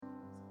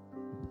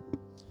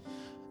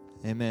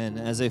Amen.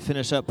 As they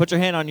finish up, put your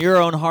hand on your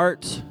own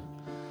heart.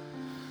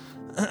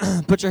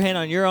 Put your hand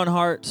on your own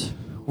heart.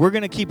 We're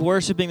going to keep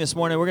worshiping this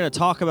morning. We're going to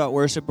talk about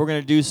worship. We're going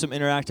to do some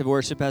interactive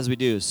worship as we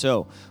do.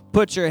 So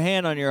put your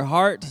hand on your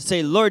heart.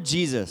 Say, Lord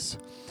Jesus,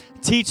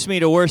 teach me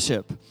to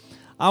worship.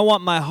 I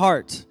want my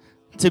heart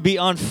to be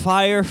on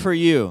fire for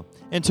you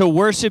and to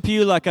worship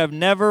you like I've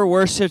never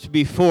worshiped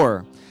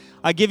before.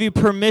 I give you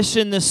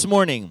permission this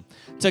morning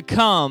to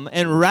come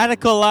and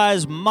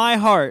radicalize my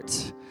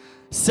heart,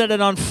 set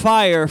it on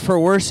fire for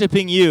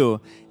worshiping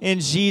you in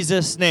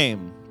Jesus'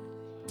 name.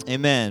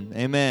 Amen.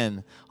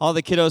 Amen. All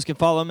the kiddos can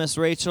follow Miss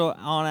Rachel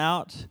on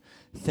out.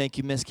 Thank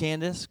you, Miss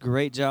Candace.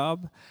 Great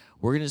job.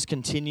 We're going to just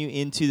continue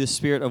into the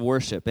spirit of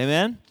worship.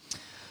 Amen.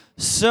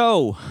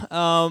 So,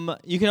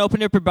 you can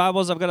open up your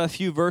Bibles. I've got a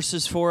few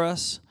verses for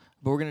us,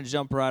 but we're going to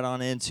jump right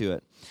on into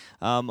it.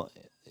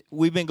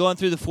 We've been going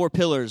through the four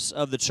pillars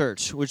of the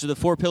church, which are the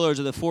four pillars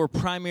of the four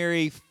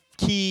primary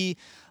key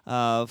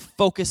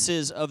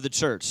focuses of the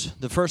church.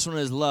 The first one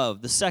is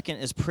love. The second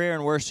is prayer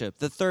and worship.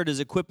 The third is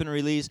equip and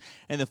release.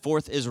 And the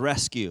fourth is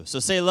rescue. So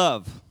say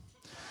love.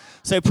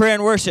 Say prayer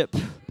and worship.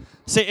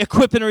 Say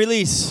equip and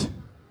release.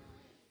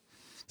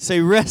 Say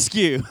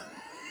rescue.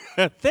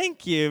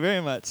 Thank you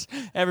very much.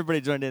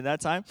 Everybody joined in that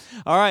time.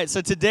 All right,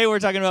 so today we're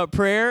talking about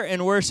prayer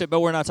and worship,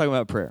 but we're not talking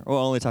about prayer. We're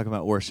only talking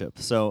about worship.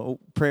 So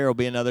prayer will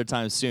be another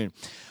time soon.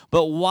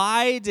 But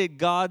why did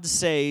God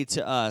say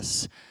to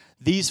us,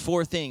 these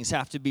four things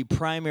have to be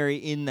primary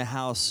in the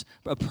house,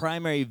 a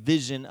primary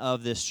vision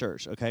of this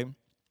church, okay?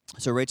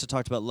 So Rachel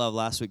talked about love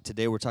last week.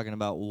 Today we're talking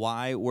about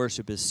why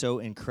worship is so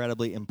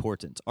incredibly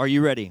important. Are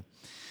you ready?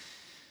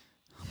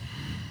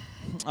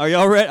 Are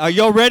y'all ready? Are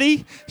y'all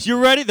ready? You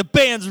ready? The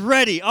band's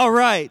ready. All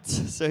right.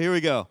 So here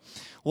we go.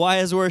 Why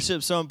is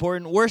worship so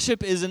important?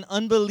 Worship is an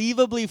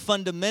unbelievably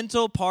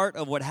fundamental part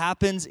of what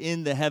happens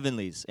in the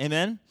heavenlies.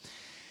 Amen?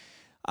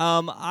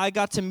 I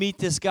got to meet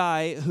this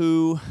guy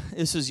who,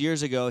 this was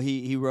years ago,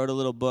 he wrote a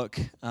little book,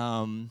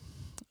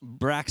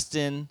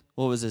 Braxton,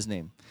 what was his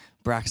name?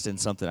 Braxton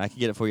something. I can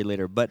get it for you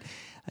later. But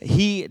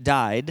he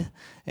died,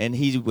 and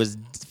he was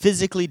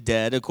physically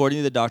dead, according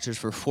to the doctors,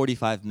 for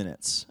 45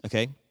 minutes,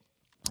 okay?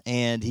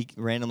 And he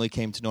randomly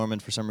came to Norman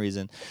for some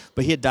reason.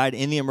 But he had died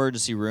in the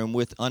emergency room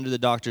under the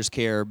doctor's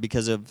care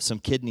because of some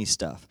kidney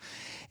stuff.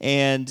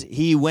 And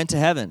he went to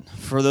heaven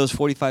for those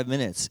 45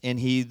 minutes. And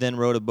he then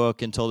wrote a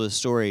book and told his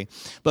story.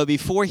 But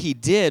before he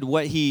did,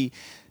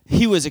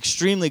 he was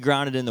extremely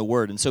grounded in the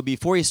Word. And so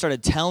before he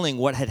started telling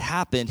what had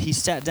happened, he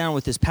sat down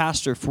with his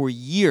pastor for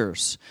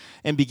years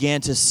and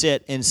began to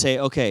sit and say,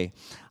 okay,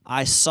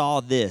 I saw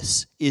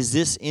this. Is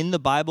this in the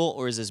Bible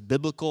or is this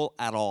biblical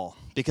at all?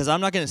 Because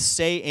I'm not going to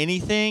say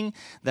anything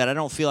that I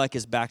don't feel like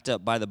is backed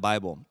up by the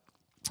Bible.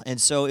 And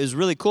so it was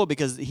really cool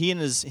because he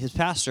and his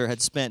pastor had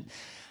spent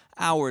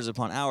hours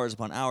upon hours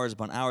upon hours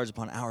upon hours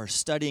upon hours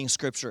studying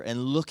Scripture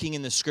and looking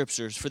in the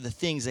Scriptures for the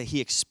things that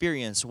he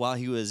experienced while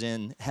he was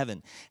in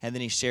heaven. And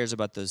then he shares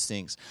about those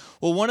things.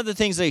 Well, one of the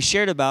things that he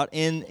shared about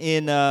in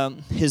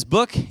his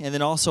book, and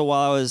then also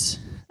while I was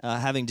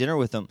having dinner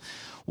with him,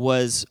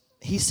 was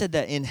he said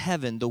that in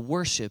heaven, the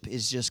worship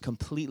is just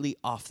completely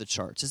off the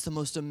charts. It's the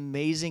most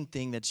amazing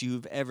thing that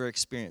you've ever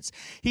experienced.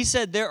 He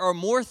said there are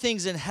more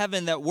things in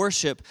heaven that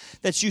worship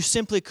that you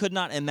simply could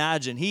not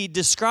imagine. He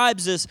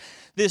describes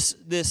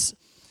this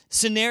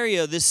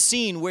scenario, this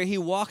scene where he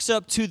walks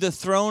up to the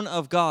throne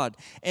of God,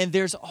 and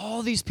there's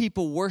all these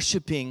people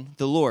worshiping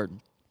the Lord.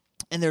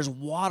 And there's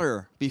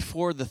water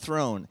before the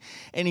throne.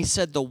 And he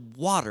said the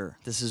water,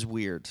 this is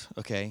weird,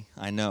 okay?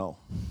 I know.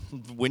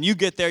 When you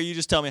get there, you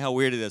just tell me how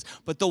weird it is.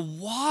 But the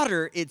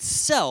water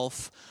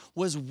itself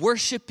was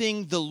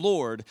worshiping the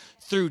Lord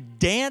through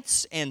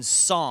dance and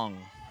song.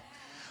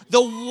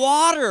 The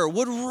water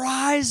would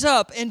rise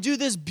up and do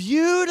this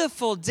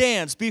beautiful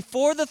dance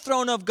before the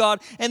throne of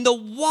God, and the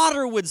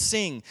water would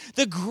sing.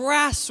 The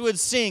grass would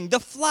sing.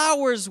 The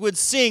flowers would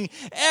sing.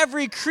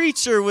 Every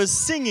creature was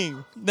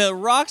singing. The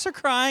rocks are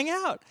crying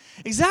out.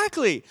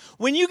 Exactly.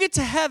 When you get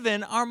to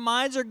heaven, our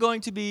minds are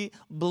going to be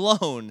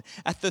blown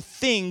at the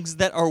things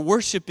that are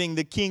worshiping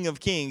the King of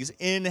Kings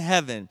in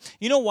heaven.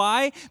 You know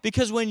why?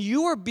 Because when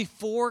you are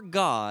before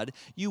God,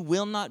 you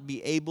will not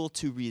be able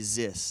to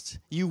resist.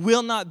 You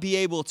will not be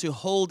able to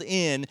hold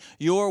in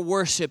your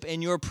worship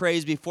and your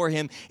praise before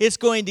Him. It's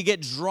going to get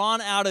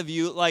drawn out of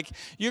you. Like,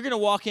 you're going to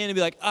walk in and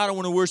be like, I don't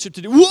want to worship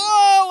today.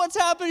 Whoa, what's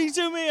happening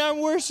to me? I'm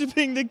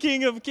worshiping the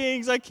King of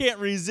Kings. I can't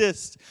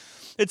resist.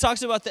 It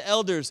talks about the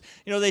elders.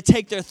 You know, they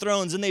take their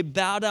thrones and they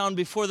bow down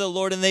before the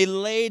Lord and they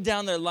lay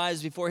down their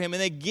lives before Him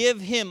and they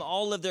give Him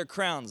all of their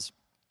crowns.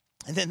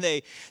 And then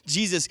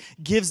Jesus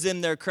gives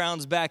them their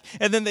crowns back,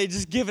 and then they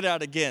just give it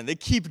out again. They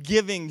keep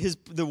giving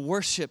the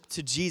worship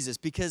to Jesus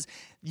because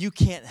you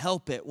can't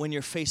help it when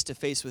you're face to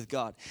face with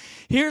God.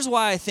 Here's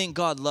why I think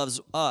God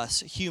loves us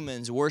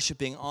humans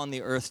worshiping on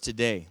the earth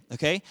today,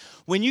 okay?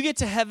 When you get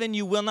to heaven,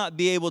 you will not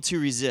be able to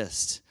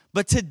resist.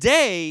 But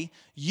today,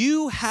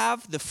 you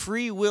have the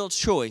free will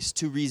choice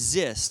to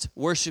resist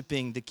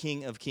worshiping the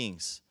King of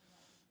Kings.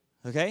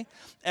 Okay?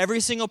 Every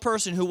single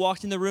person who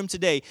walked in the room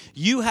today,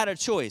 you had a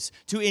choice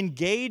to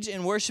engage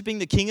in worshiping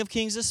the King of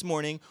Kings this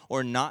morning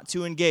or not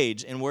to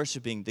engage in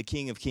worshiping the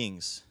King of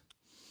Kings.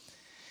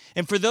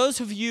 And for those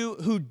of you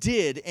who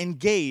did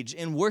engage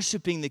in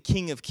worshiping the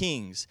King of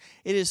Kings,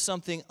 it is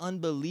something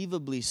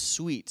unbelievably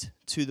sweet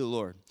to the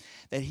Lord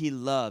that he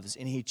loves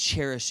and he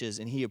cherishes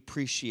and he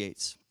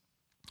appreciates.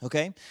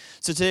 Okay?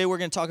 So today we're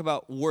going to talk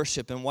about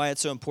worship and why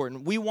it's so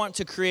important. We want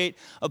to create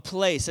a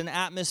place, an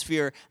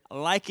atmosphere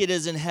like it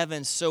is in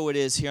heaven, so it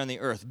is here on the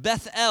earth.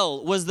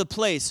 Bethel was the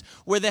place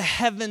where the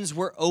heavens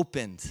were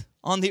opened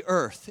on the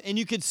earth, and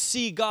you could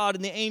see God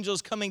and the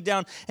angels coming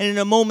down, and in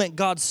a moment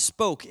God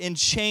spoke and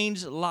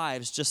changed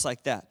lives just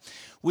like that.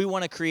 We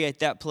want to create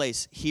that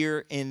place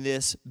here in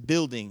this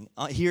building,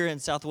 here in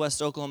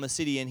Southwest Oklahoma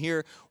City, and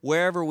here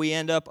wherever we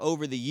end up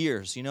over the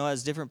years,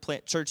 as different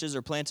churches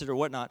are planted or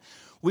whatnot.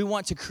 We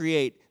want to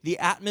create the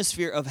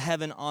atmosphere of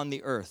heaven on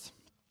the earth.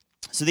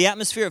 So the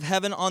atmosphere of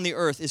heaven on the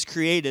earth is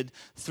created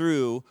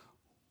through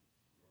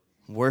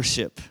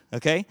worship,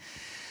 okay?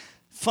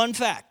 Fun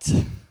fact,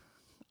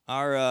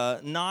 our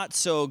not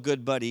so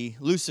good buddy,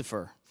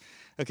 Lucifer,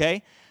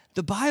 okay?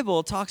 The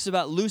Bible talks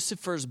about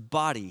Lucifer's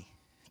body,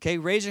 okay?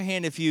 Raise your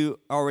hand if you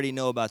already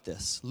know about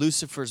this,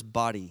 Lucifer's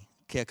body,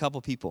 okay? A couple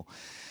people.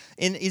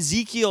 In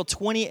Ezekiel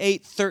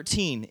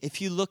 28:13, if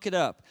you look it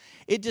up,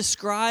 it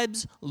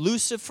describes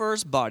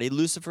Lucifer's body,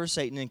 Lucifer,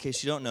 Satan, in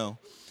case you don't know,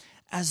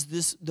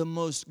 as the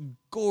most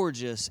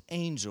gorgeous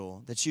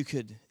angel that you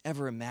could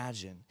ever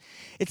imagine.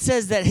 It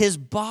says that his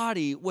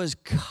body was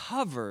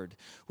covered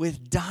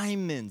with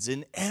diamonds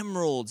and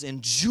emeralds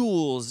and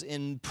jewels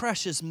and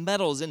precious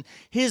metals, and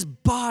his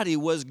body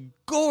was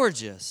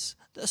gorgeous.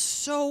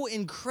 So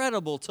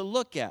incredible to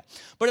look at.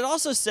 But it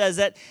also says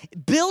that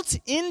built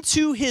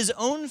into his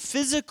own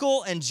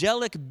physical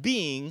angelic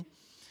being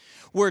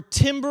were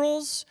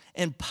timbrels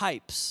and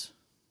pipes.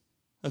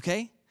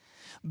 Okay?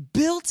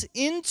 Built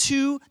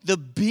into the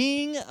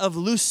being of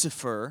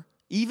Lucifer,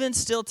 even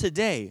still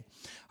today,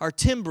 are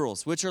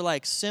timbrels, which are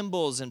like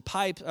cymbals and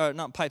pipes,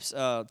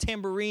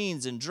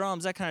 tambourines and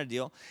drums, that kind of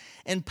deal.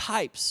 And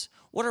pipes.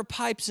 What are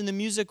pipes in the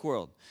music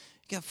world?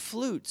 You got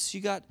flutes,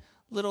 you got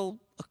little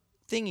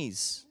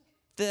thingies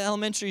the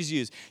elementaries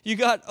use. You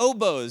got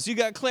oboes, you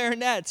got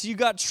clarinets, you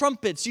got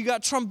trumpets, you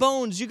got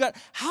trombones, you got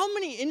how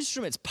many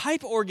instruments?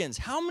 Pipe organs.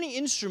 How many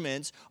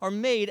instruments are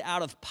made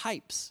out of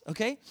pipes?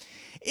 Okay?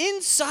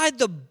 Inside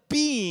the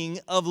being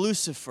of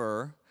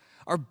Lucifer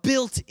are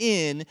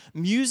built-in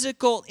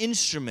musical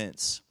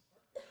instruments.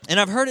 And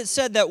I've heard it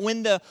said that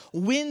when the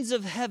winds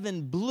of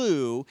heaven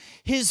blew,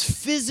 his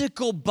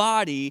physical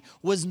body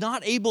was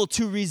not able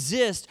to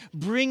resist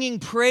bringing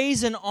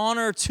praise and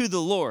honor to the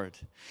Lord.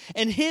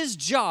 And his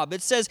job,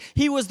 it says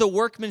he was the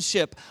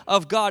workmanship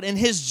of God, and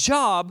his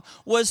job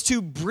was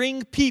to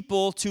bring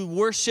people to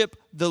worship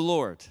the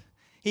Lord.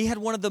 He had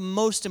one of the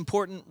most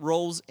important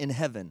roles in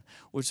heaven,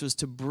 which was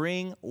to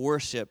bring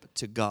worship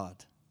to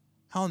God.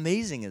 How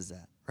amazing is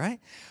that? Right?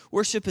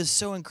 Worship is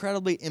so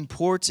incredibly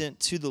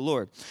important to the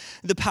Lord.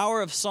 The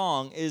power of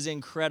song is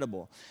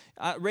incredible.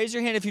 Raise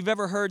your hand if you've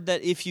ever heard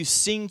that if you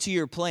sing to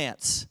your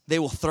plants, they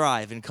will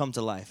thrive and come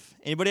to life.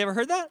 Anybody ever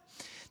heard that?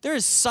 There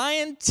is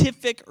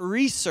scientific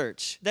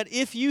research that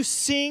if you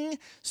sing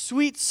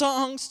sweet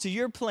songs to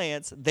your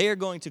plants, they are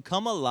going to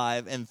come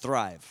alive and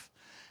thrive.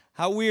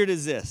 How weird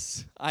is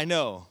this? I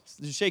know.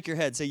 Just shake your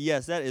head. Say,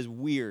 yes, that is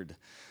weird.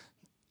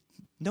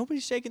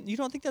 Nobody's shaking. You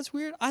don't think that's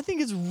weird? I think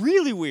it's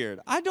really weird.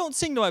 I don't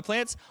sing to my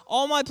plants.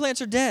 All my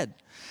plants are dead.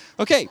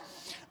 Okay.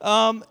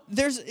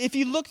 If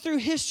you look through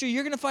history,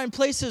 you're going to find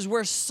places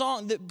where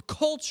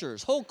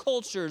whole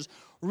cultures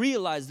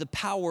realize the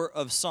power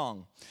of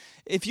song.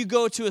 If you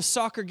go to a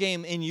soccer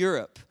game in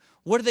Europe,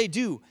 what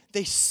do?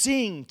 They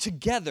sing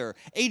together.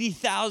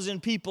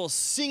 80,000 people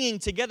singing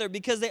together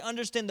because they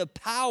understand the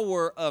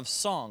power of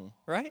song,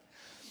 right?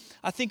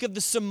 I think of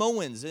the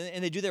Samoans,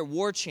 and they do their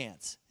war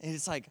chants, and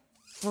it's like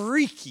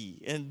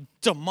freaky and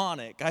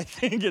demonic. I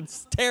think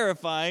it's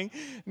terrifying,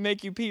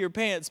 make you pee your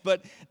pants,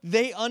 but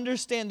they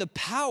understand the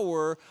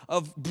power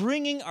of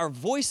bringing our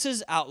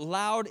voices out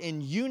loud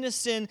in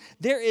unison.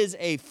 There is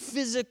a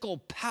physical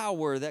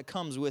power that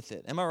comes with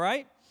it. Am I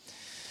right?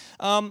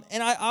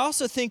 And I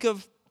also think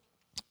of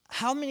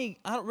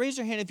raise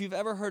your hand if you've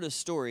ever heard a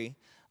story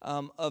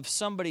of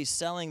somebody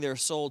selling their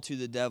soul to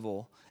the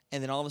devil,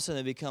 and then all of a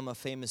sudden they become a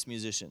famous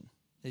musician.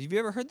 Have you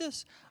ever heard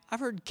this? I've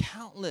heard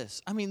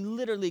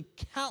literally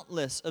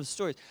countless of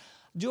stories.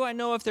 Do I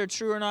know if they're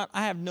true or not?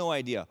 I have no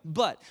idea.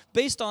 But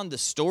based on the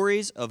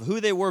stories of who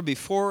they were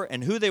before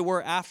and who they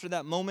were after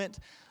that moment,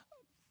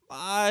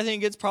 I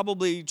think it's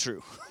probably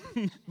true.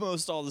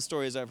 Most all the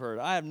stories I've heard.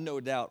 I have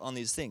no doubt on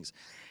these things.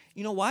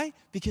 You know why?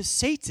 Because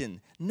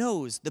Satan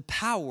knows the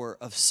power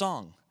of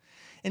song.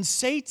 And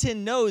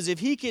Satan knows if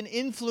he can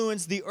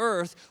influence the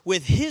earth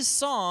with his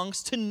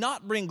songs to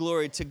not bring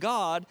glory to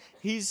God,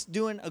 he's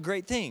doing a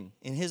great thing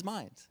in his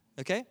mind,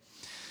 okay?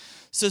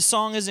 So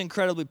song is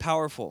incredibly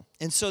powerful.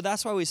 And so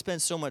that's why we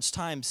spend so much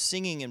time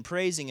singing and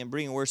praising and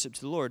bringing worship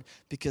to the Lord,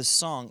 because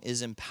song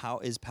is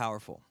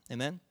powerful.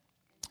 Amen?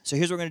 So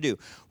here's what we're going to do.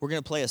 We're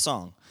going to play a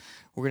song.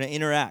 We're going to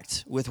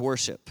interact with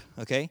worship,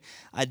 okay?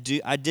 I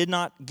did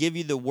not give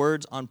you the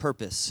words on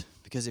purpose,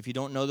 because if you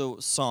don't know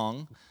the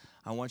song,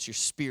 I want your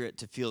spirit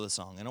to feel the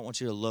song. I don't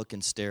want you to look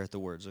and stare at the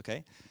words,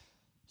 okay?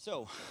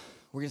 So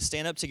we're going to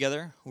stand up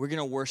together. We're going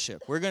to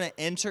worship. We're going to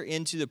enter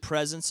into the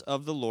presence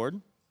of the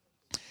Lord.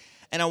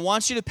 And I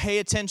want you to pay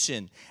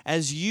attention.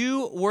 As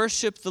you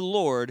worship the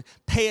Lord,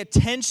 pay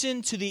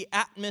attention to the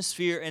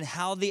atmosphere and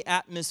how the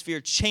atmosphere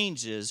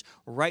changes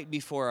right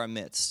before our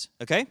midst,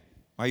 okay?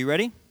 Are you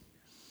ready?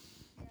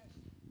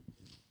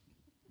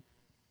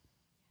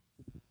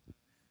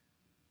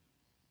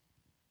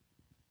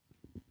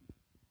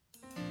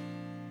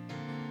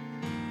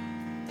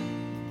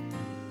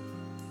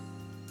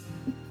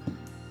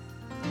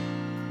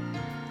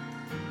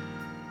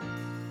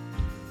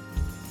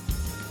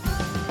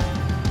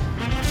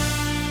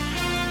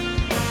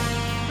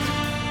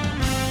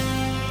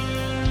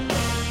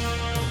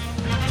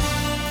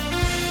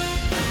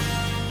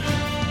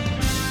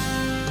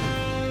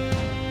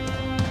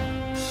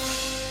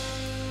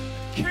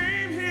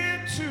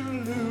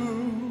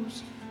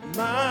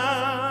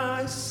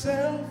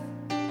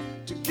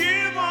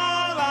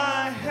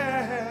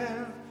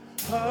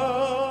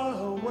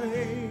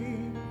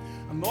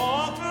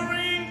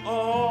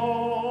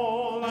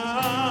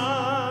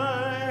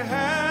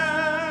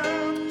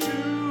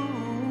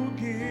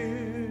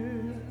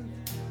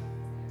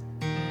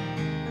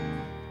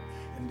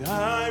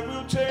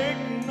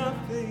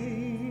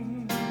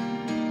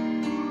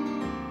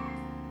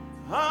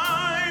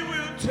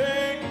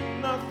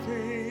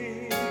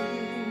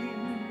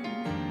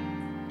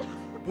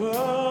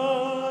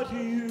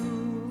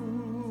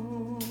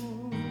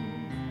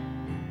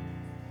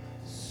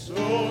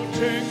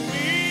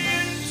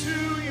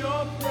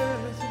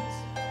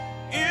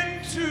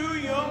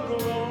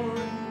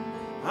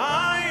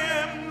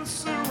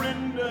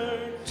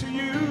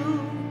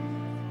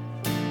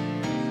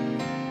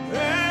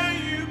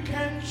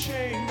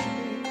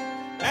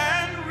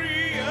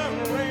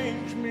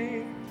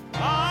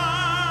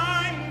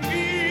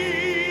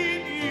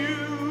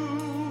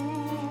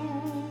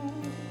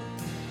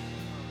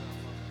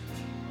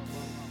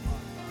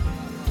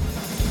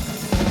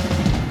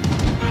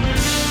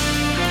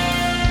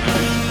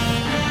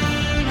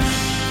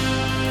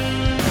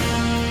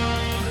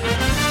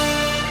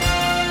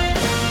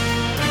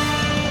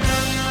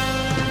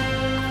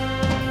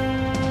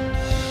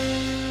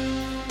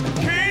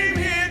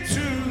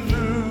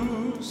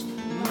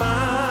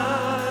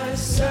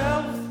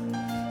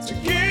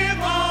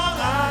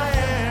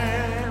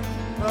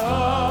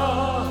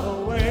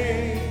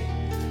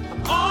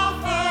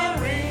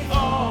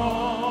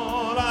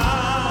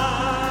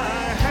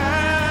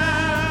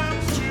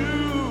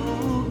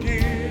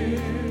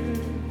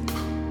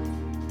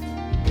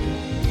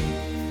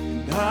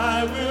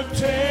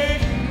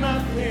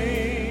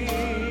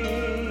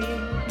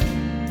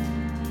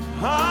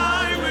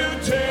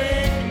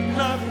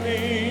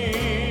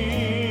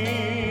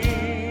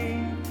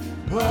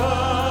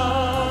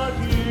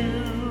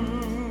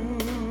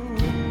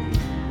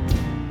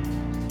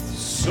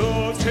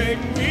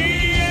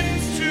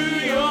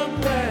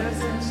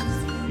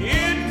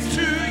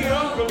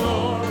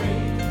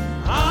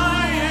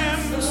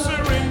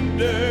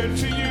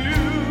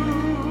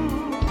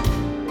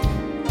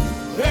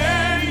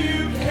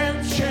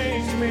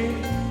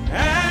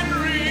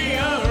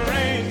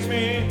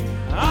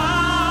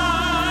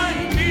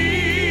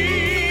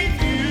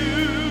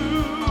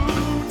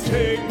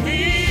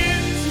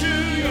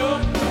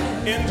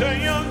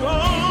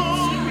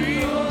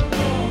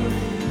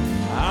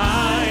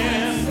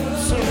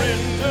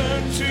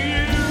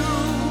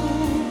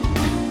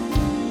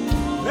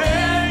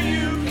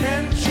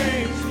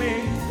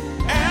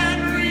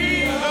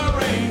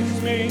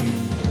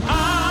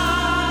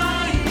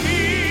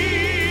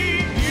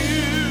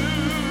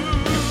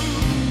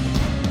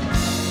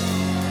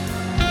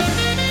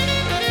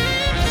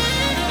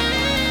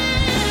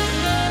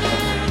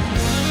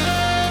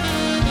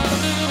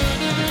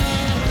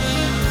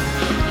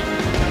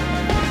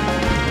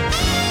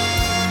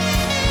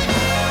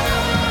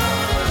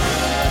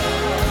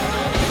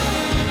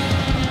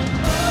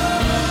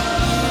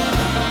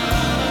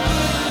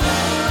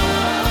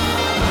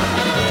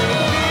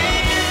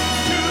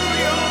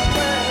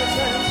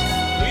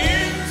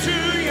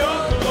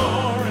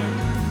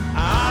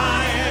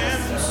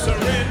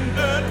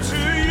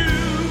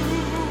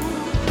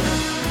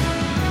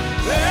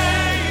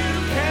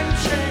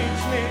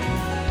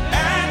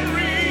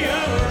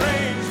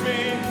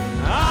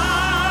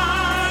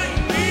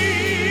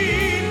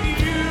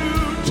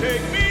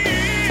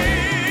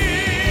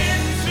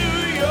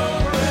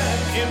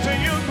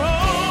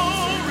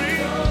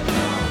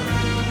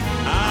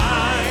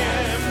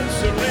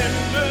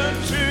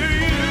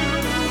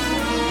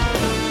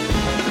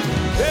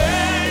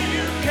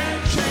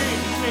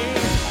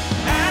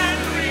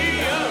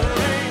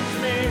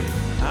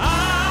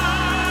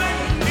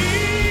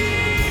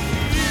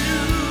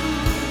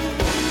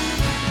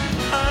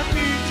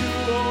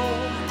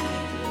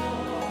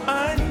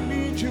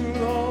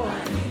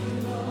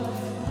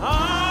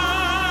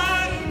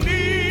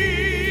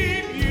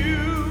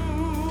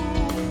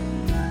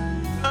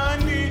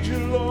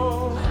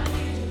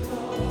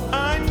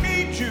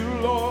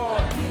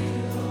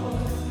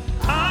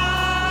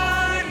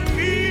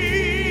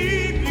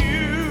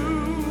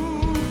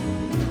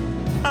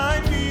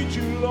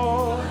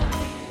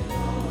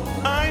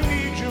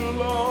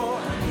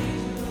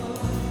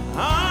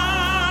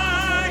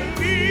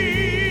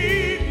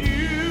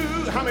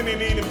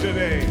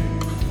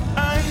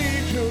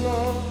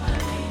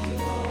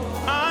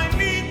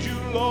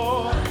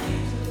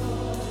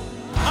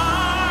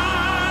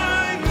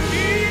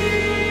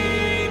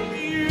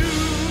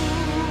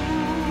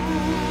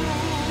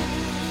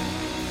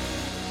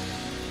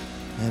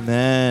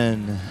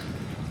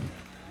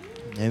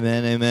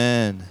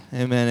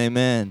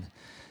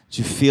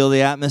 feel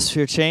the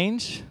atmosphere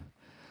change?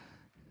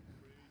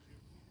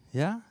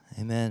 Yeah?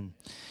 Amen.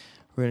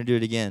 We're going to do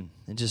it again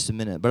in just a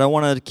minute. But I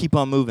want to keep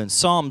on moving.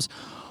 Psalms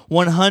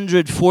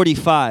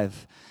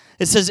 145.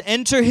 It says,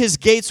 enter his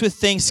gates with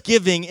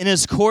thanksgiving, in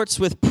his courts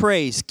with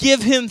praise.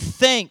 Give him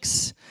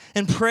thanks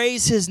and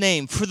praise his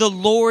name, for the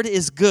Lord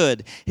is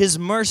good. His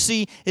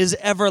mercy is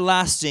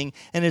everlasting,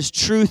 and his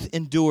truth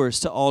endures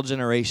to all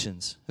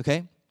generations.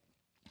 Okay?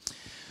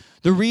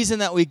 The reason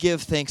that we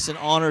give thanks and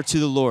honor to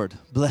the Lord,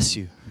 bless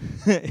you,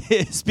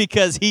 is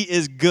because he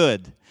is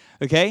good.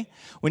 Okay?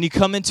 When you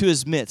come into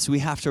his midst, we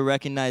have to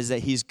recognize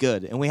that he's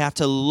good, and we have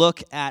to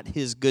look at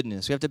his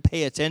goodness. We have to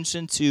pay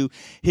attention to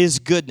his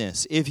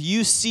goodness. If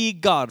you see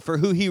God for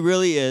who he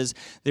really is,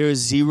 there is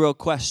zero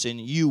question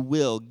you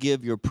will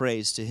give your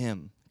praise to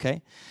him.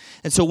 Okay?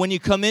 And so when you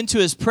come into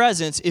his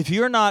presence, if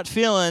you're not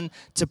feeling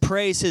to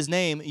praise his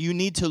name, you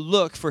need to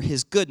look for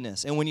his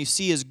goodness. And when you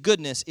see his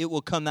goodness, it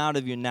will come out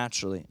of you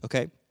naturally.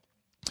 Okay?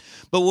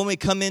 But when we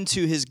come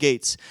into his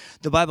gates,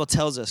 the Bible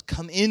tells us,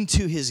 come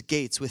into his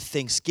gates with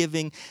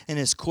thanksgiving and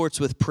his courts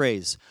with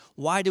praise.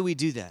 Why do we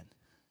do that?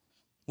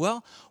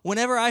 Well,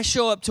 whenever I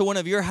show up to one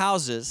of your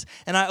houses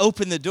and I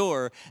open the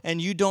door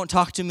and you don't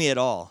talk to me at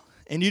all,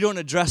 and you don't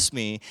address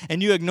me,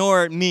 and you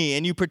ignore me,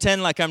 and you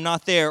pretend like I'm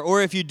not there,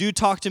 or if you do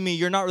talk to me,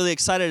 you're not really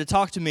excited to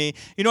talk to me,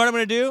 you know what I'm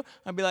going to do?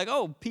 I'll be like,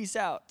 oh, peace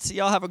out. See,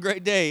 y'all have a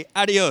great day.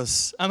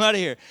 Adios. I'm out of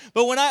here.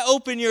 But when I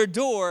open your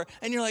door,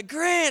 and you're like,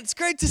 Grant, it's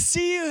great to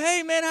see you.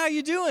 Hey, man, how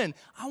you doing?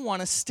 I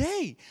want to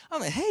stay. I'm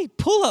like, hey,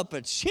 pull up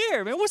a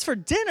chair, man. What's for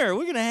dinner?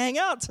 We're going to hang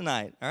out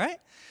tonight, all right?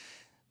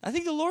 I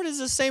think the Lord is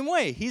the same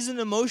way. He's an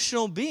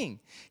emotional being.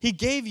 He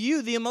gave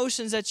you the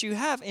emotions that you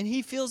have, and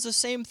he feels the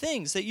same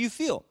things that you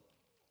feel.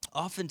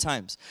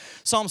 Oftentimes.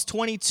 Psalms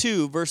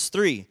 22, verse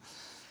 3.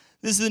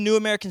 This is the New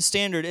American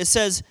Standard. It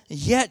says,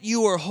 yet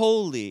you are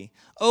holy,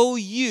 O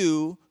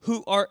you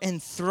who are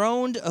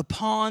enthroned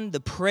upon the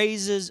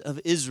praises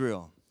of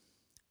Israel.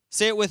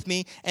 Say it with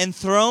me.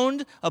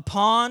 Enthroned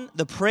upon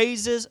the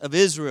praises of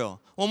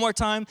Israel. One more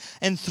time.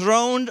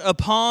 Enthroned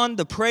upon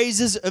the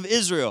praises of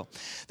Israel.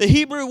 The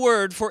Hebrew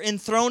word for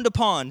enthroned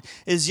upon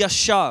is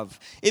yashav.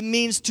 It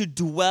means to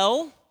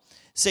dwell.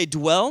 Say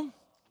dwell.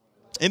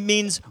 It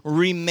means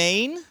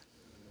remain.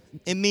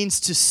 It means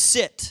to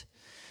sit,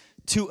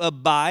 to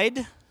abide,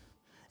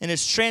 and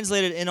it's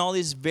translated in all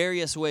these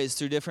various ways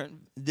through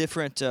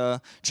different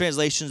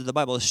translations of the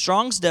Bible. The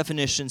Strong's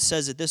definition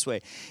says it this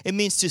way. It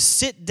means to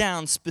sit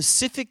down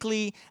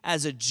specifically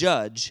as a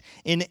judge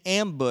in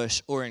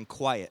ambush or in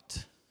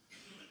quiet.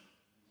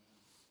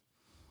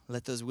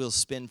 Let those wheels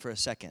spin for a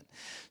second.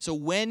 So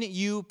when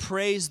you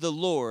praise the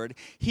Lord,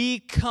 he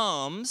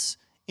comes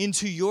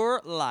into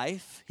your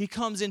life, he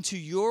comes into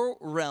your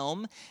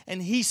realm,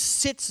 and he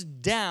sits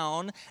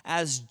down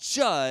as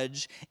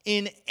judge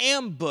in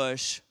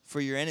ambush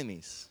for your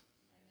enemies.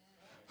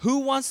 Who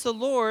wants the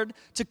Lord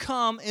to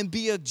come and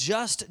be a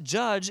just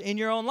judge in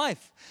your own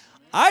life?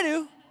 I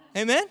do.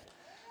 Amen?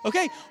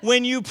 Okay,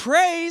 when you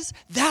praise,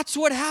 that's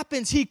what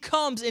happens. He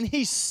comes and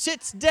he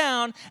sits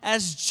down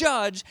as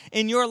judge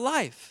in your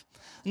life.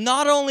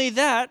 Not only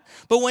that,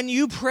 but when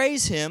you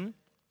praise him,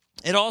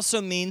 it also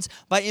means,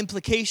 by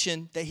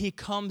implication, that he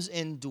comes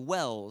and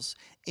dwells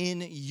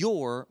in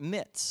your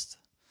midst.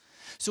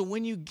 So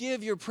when you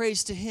give your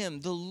praise to him,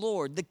 the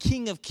Lord, the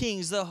King of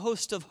Kings, the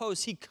host of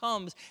hosts, he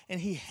comes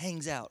and he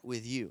hangs out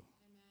with you.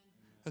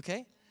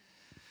 Okay?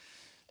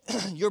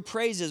 Your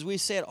praises, we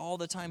say it all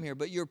the time here,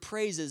 but your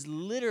praises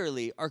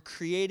literally are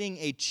creating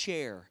a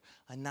chair.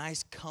 A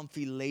nice,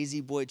 comfy,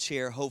 lazy boy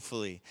chair,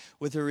 hopefully,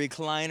 with a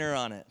recliner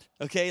on it,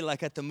 okay?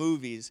 Like at the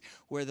movies,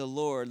 where the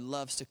Lord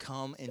loves to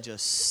come and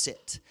just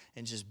sit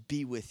and just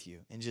be with you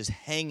and just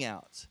hang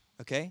out,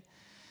 okay?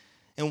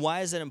 And why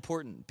is that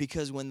important?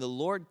 Because when the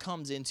Lord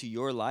comes into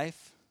your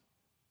life,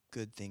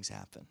 good things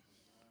happen.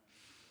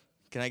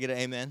 Can I get an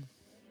amen?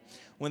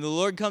 When the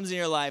Lord comes in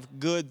your life,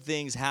 good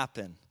things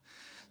happen.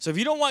 So if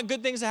you don't want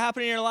good things to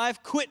happen in your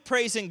life, quit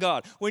praising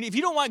God. If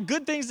you don't want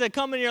good things to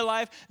come in your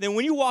life, then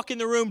when you walk in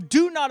the room,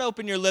 do not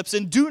open your lips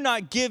and do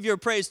not give your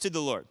praise to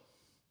the Lord.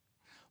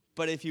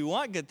 But if you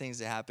want good things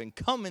to happen,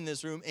 come in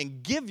this room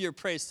and give your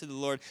praise to the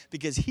Lord,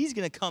 because he's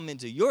going to come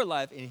into your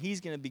life and he's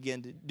going to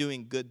begin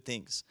doing good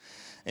things.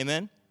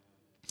 Amen?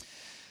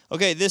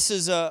 Okay, this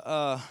is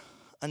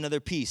another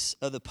piece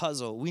of the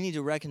puzzle. We need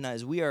to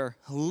recognize we are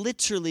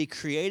literally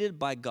created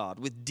by God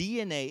with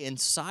DNA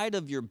inside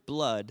of your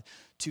blood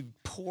to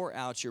pour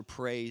out your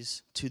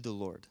praise to the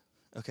Lord,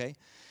 okay?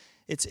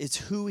 It's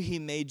who he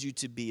made you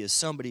to be, as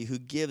somebody who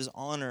gives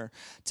honor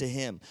to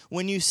him.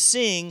 When you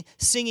sing,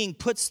 singing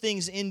puts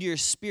things into your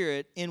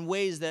spirit in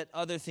ways that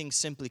other things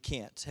simply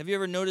can't. Have you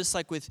ever noticed,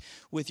 like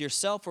with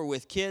yourself or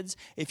with kids,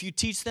 if you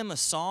teach them a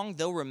song,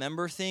 they'll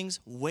remember things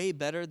way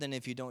better than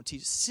if you don't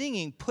teach.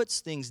 Singing puts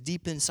things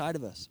deep inside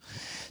of us.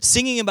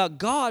 Singing about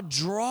God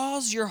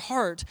draws your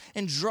heart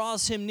and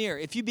draws him near.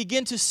 If you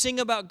begin to sing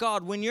about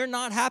God when you're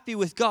not happy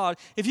with God,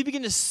 if you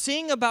begin to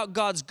sing about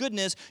God's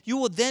goodness, you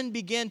will then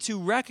begin to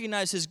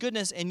recognize his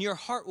goodness, and your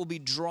heart will be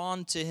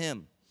drawn to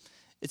him.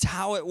 It's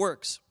how it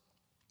works.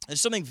 There's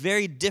something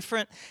very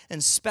different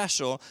and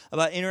special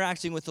about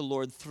interacting with the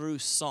Lord through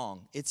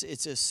song. It's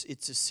a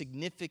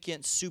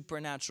significant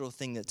supernatural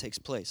thing that takes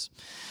place.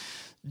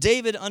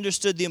 David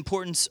understood the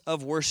importance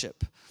of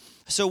worship.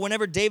 So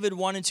whenever David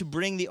wanted to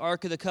bring the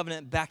Ark of the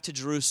Covenant back to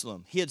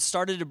Jerusalem, he had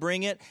started to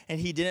bring it, and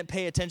he didn't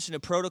pay attention to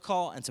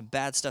protocol, and some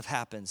bad stuff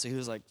happened. So he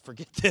was like,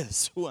 forget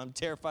this. Ooh, I'm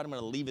terrified. I'm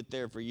going to leave it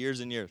there for years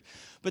and years.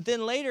 But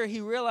then later he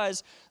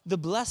realized the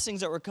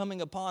blessings that were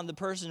coming upon the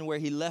person where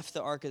he left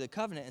the Ark of the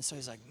Covenant. And so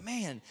he's like,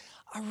 man,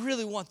 I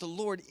really want the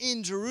Lord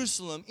in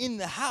Jerusalem, in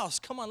the house.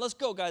 Come on, let's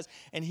go, guys.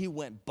 And he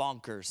went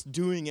bonkers,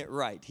 doing it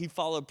right. He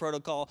followed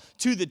protocol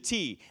to the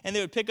T. And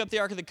they would pick up the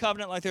Ark of the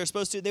Covenant like they were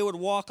supposed to. They would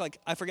walk like,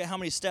 I forget how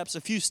many steps,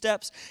 a few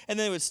steps, and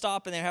then they would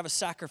stop and they'd have a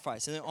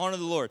sacrifice and then honor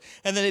the Lord.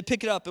 And then they'd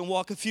pick it up and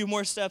walk a few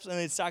more steps and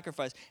they'd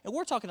sacrifice. And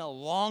we're talking a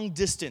long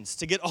distance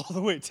to get all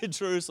the way to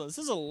Jerusalem. This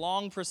is a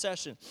long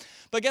procession.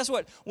 But guess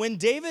what? When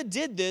David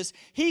did this,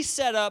 he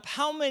set up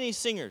how many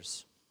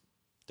singers?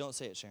 Don't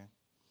say it, Sharon.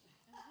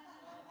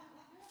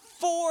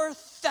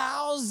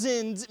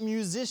 4,000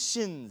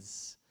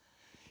 musicians.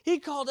 He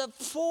called up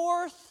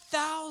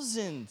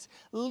 4,000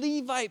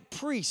 Levite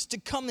priests to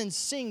come and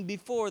sing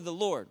before the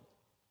Lord.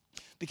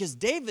 Because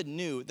David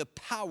knew the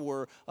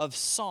power of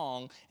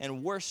song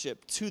and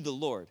worship to the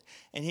Lord.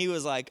 And he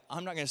was like,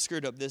 I'm not going to screw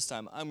it up this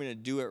time. I'm going to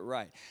do it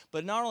right.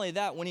 But not only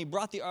that, when he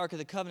brought the Ark of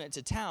the Covenant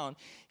to town,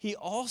 he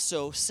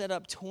also set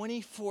up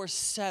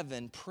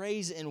 24/7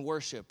 praise and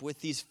worship with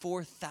these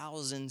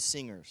 4,000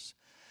 singers.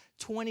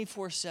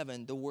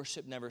 24/7, the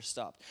worship never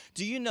stopped.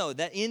 Do you know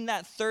that in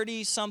that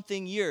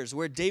 30-something years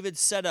where David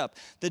set up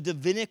the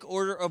Davidic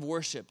order of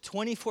worship,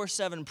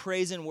 24/7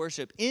 praise and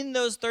worship, in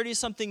those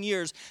 30-something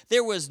years,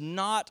 there was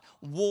not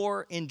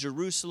war in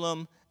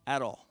Jerusalem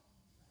at all.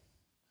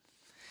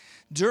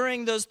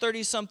 During those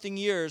 30-something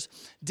years,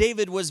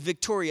 David was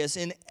victorious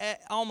in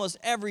almost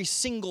every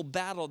single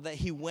battle that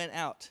he went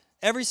out.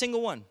 Every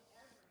single one.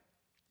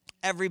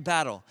 Every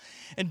battle.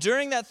 And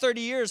during that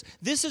 30 years,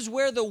 this is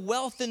where the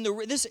wealth and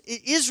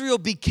Israel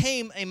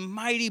became a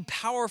mighty,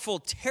 powerful,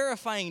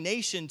 terrifying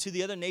nation to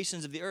the other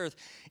nations of the earth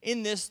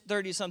in this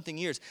 30-something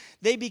years.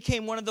 They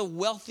became one of the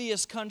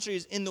wealthiest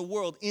countries in the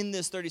world in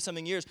this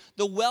 30-something years.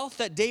 The wealth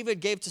that David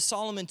gave to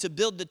Solomon to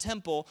build the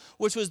temple,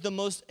 which was the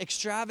most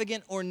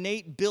extravagant,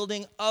 ornate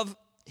building of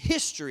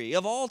history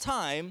of all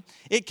time,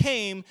 it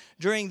came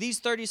during these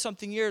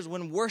 30-something years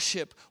when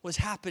worship was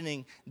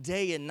happening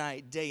day and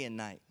night, day and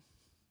night.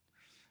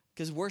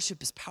 Because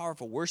worship is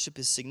powerful. Worship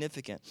is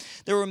significant.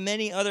 There were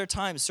many other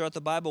times throughout the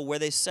Bible where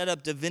they set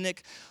up the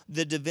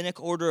Davidic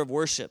order of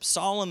worship.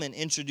 Solomon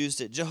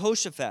introduced it.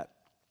 Jehoshaphat,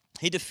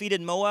 he defeated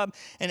Moab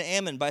and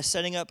Ammon by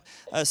setting up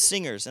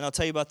singers. And I'll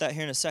tell you about that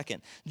here in a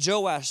second.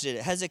 Joash did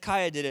it.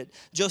 Hezekiah did it.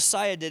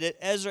 Josiah did it.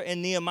 Ezra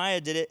and Nehemiah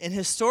did it. And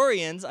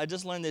historians, I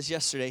just learned this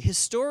yesterday,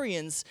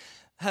 historians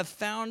have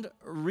found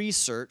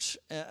research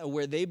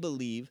where they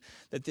believe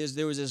that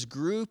there was this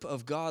group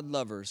of God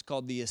lovers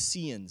called the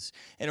Essenes.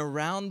 And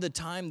around the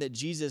time that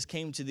Jesus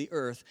came to the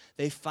earth,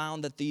 they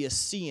found that the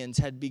Essenes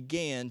had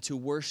began to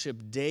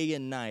worship day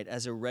and night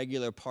as a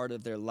regular part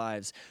of their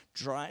lives,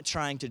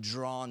 trying to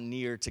draw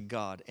near to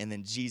God. And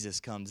then Jesus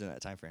comes in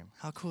that time frame.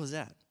 How cool is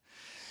that?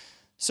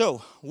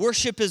 So,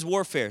 worship is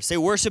warfare. Say,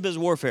 worship is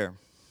warfare.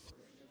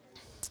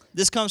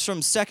 This comes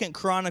from 2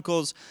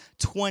 Chronicles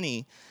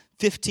 20,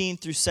 15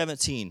 through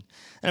 17.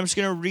 And I'm just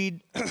going to read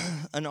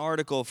an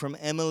article from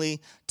Emily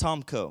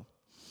Tomko.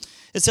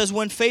 It says,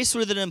 when faced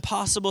with an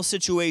impossible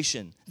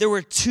situation, there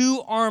were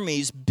two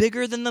armies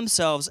bigger than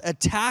themselves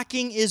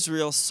attacking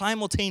Israel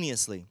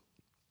simultaneously.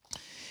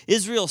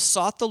 Israel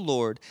sought the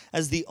Lord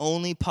as the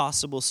only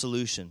possible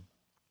solution.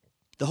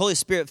 The Holy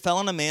Spirit fell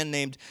on a man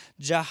named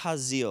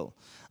Jahaziel,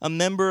 a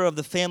member of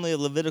the family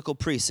of Levitical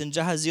priests. And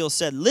Jahaziel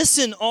said,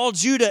 listen, all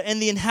Judah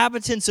and the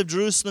inhabitants of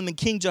Jerusalem and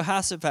King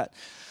Jehoshaphat.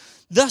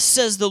 Thus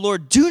says the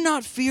Lord, do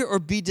not fear or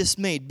be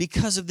dismayed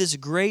because of this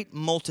great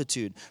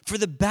multitude, for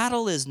the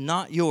battle is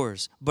not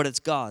yours, but it's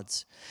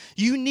God's.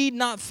 You need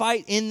not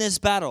fight in this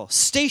battle.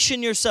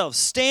 Station yourselves,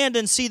 stand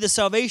and see the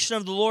salvation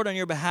of the Lord on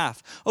your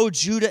behalf, O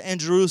Judah and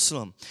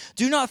Jerusalem.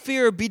 Do not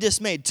fear or be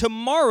dismayed.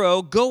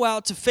 Tomorrow go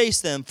out to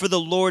face them, for the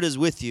Lord is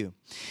with you.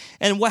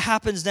 And what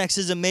happens next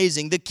is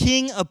amazing. The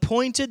king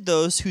appointed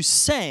those who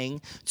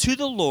sang to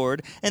the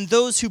Lord and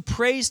those who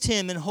praised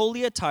him in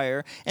holy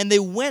attire, and they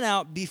went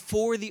out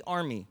before the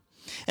army.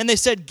 And they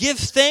said, give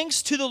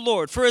thanks to the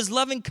Lord, for his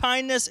loving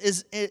kindness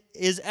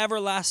is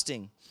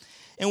everlasting.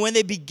 And when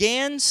they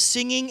began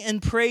singing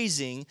and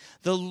praising,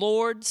 the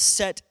Lord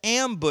set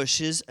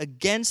ambushes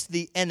against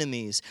the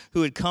enemies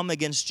who had come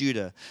against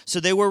Judah. So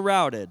they were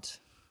routed.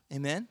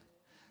 Amen?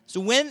 So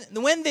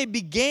when they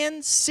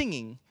began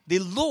singing, the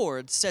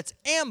Lord sets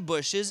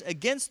ambushes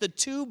against the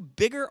two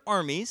bigger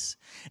armies,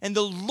 and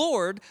the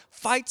Lord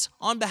fights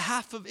on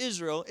behalf of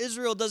Israel.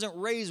 Israel doesn't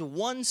raise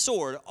one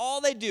sword.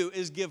 All they do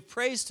is give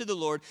praise to the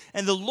Lord,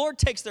 and the Lord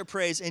takes their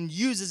praise and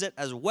uses it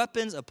as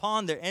weapons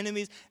upon their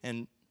enemies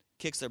and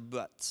kicks their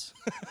butts.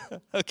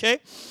 Okay?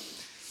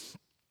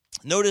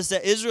 Notice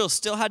that Israel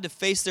still had to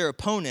face their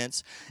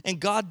opponents, and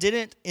God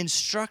didn't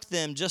instruct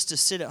them just to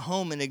sit at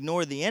home and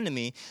ignore the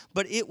enemy,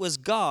 but it was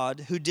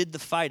God who did the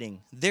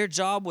fighting. Their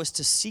job was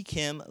to seek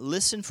him,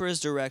 listen for his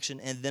direction,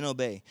 and then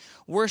obey.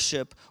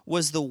 Worship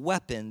was the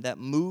weapon that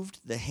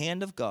moved the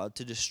hand of God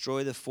to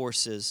destroy the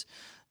forces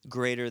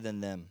greater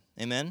than them.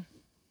 Amen?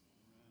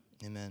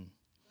 Amen.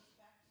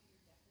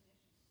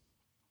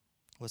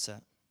 What's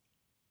that?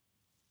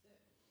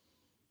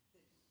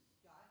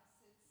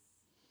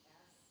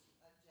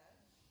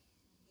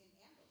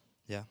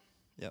 Yeah.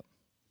 Yep.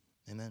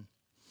 Amen.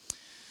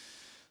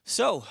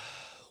 So,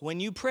 when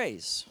you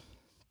praise,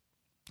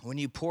 when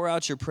you pour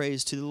out your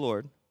praise to the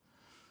Lord,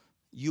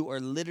 you are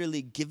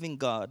literally giving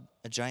God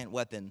a giant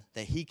weapon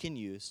that he can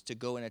use to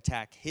go and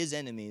attack his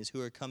enemies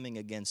who are coming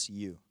against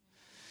you.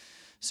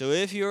 So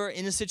if you're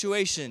in a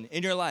situation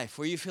in your life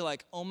where you feel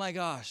like, oh my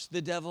gosh,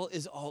 the devil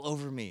is all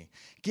over me.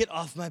 Get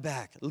off my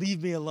back.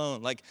 Leave me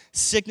alone. Like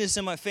sickness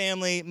in my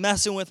family,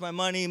 messing with my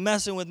money,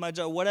 messing with my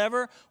job,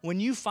 whatever. When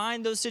you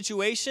find those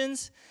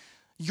situations,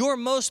 your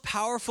most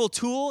powerful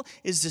tool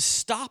is to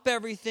stop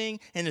everything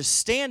and to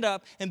stand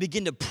up and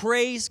begin to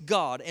praise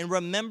God and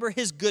remember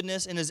his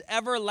goodness and his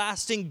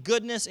everlasting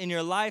goodness in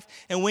your life.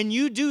 And when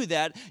you do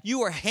that, you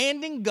are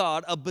handing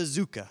God a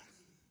bazooka.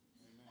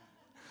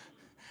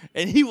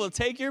 And he will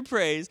take your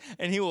praise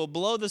and he will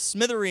blow the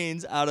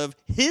smithereens out of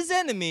his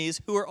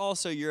enemies who are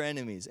also your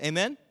enemies.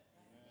 Amen?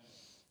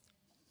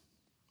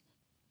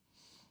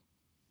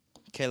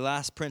 Okay,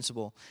 last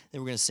principle. Then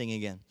we're going to sing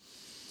again.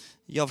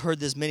 Y'all have heard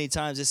this many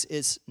times.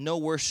 It's no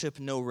worship,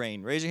 no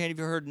rain. Raise your hand if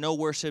you've heard no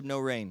worship, no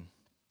rain.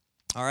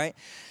 All right?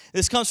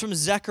 This comes from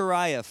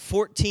Zechariah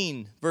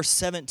 14, verse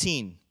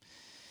 17.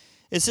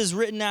 It says,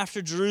 written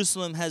after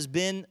Jerusalem has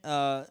been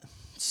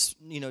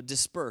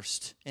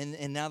dispersed,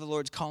 and now the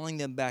Lord's calling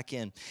them back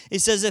in. It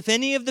says, if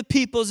any of the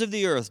peoples of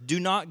the earth do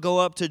not go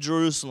up to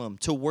Jerusalem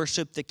to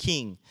worship the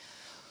King,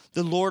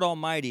 the Lord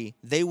Almighty,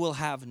 they will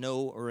have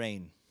no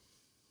rain.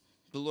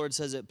 The Lord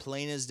says it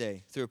plain as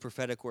day through a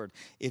prophetic word.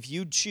 If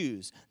you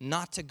choose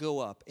not to go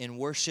up and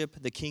worship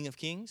the King of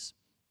Kings,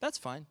 that's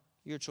fine,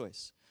 your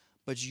choice.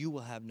 But you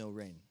will have no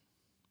rain.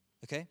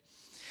 Okay?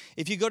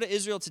 If you go to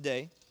Israel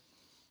today,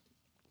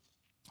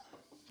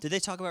 did they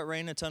talk about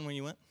rain a ton when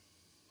you went?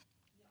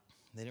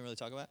 They didn't really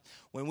talk about it.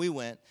 When we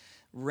went,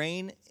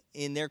 rain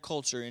in their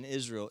culture in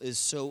Israel is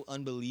so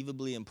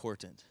unbelievably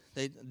important.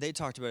 They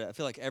talked about it. I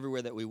feel like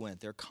everywhere that we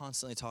went, they're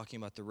constantly talking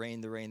about the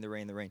rain, the rain, the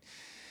rain, the rain.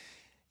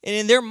 And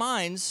in their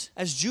minds,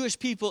 as Jewish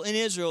people in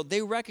Israel,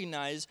 they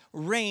recognize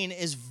rain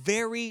is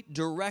very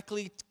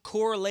directly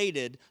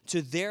correlated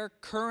to their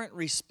current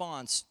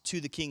response to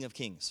the King of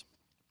Kings.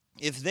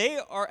 If they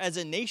are, as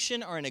a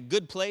nation, are in a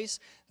good place,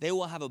 they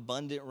will have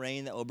abundant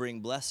rain that will bring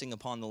blessing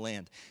upon the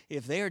land.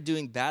 If they are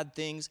doing bad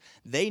things,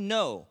 they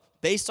know,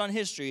 based on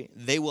history,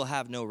 they will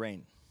have no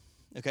rain.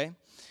 Okay?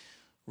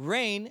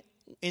 Rain,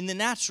 in the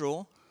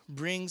natural,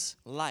 brings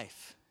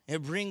life.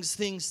 It brings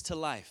things to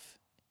life.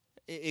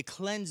 It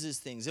cleanses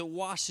things. It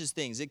washes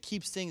things. It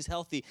keeps things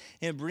healthy.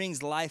 And it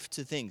brings life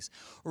to things.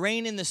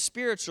 Rain in the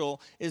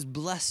spiritual is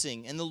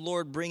blessing, and the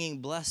Lord bringing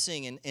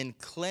blessing and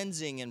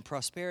cleansing and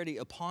prosperity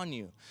upon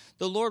you.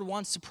 The Lord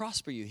wants to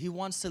prosper you. He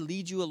wants to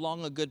lead you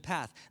along a good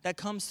path. That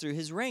comes through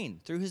his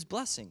rain, through his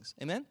blessings.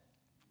 Amen?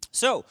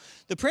 So,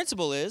 the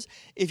principle is,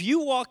 if you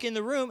walk in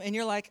the room and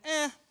you're like,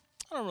 I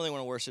don't really want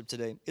to worship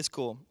today. It's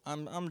cool.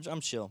 I'm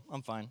chill.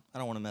 I'm fine. I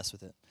don't want to mess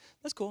with it.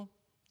 That's cool.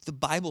 The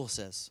Bible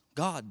says,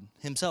 God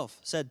himself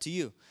said to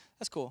you,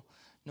 that's cool.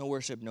 No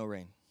worship, no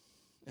rain.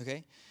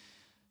 Okay?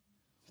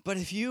 But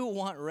if you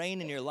want rain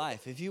in your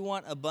life, if you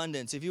want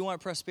abundance, if you want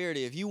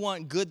prosperity, if you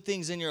want good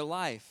things in your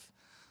life,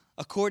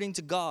 according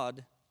to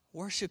God,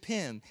 worship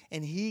him,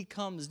 and he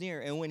comes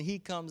near. And when he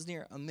comes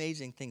near,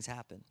 amazing things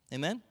happen.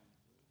 Amen?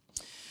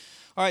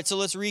 All right, so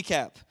let's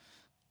recap.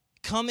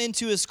 Come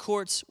into his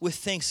courts with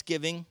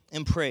thanksgiving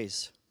and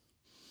praise.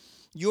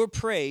 Your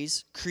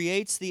praise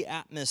creates the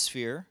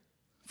atmosphere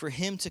for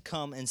him to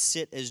come and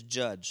sit as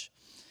judge,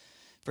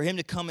 for him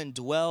to come and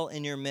dwell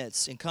in your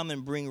midst and come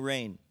and bring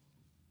rain.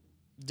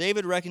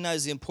 David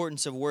recognized the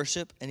importance of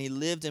worship, and he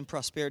lived in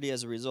prosperity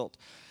as a result.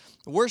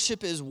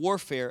 Worship is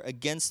warfare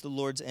against the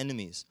Lord's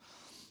enemies.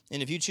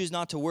 And if you choose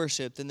not to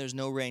worship, then there's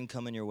no rain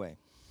coming your way.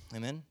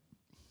 Amen?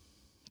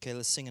 Okay,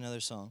 let's sing another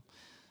song.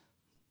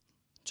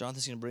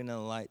 Jonathan's going to bring down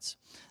the lights.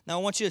 Now,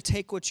 I want you to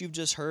take what you've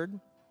just heard,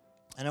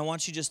 and I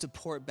want you just to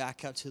pour it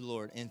back out to the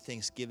Lord in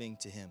thanksgiving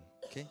to him.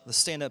 Okay, let's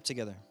stand up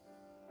together.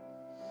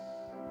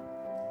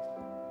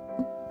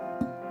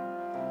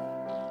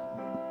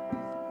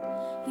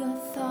 Your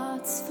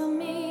thoughts for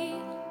me,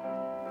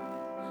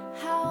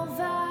 how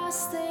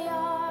vast they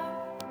are,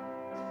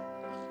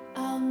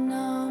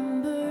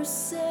 outnumber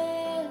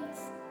sands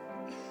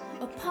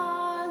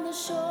upon the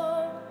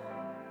shore.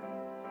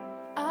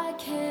 I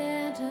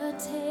can't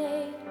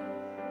attain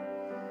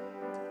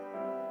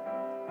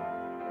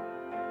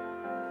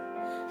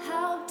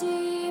how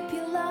deep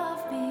you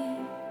love me.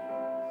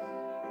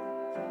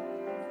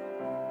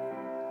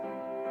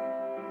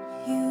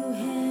 You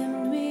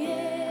hemmed me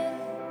in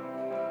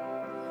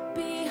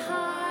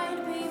behind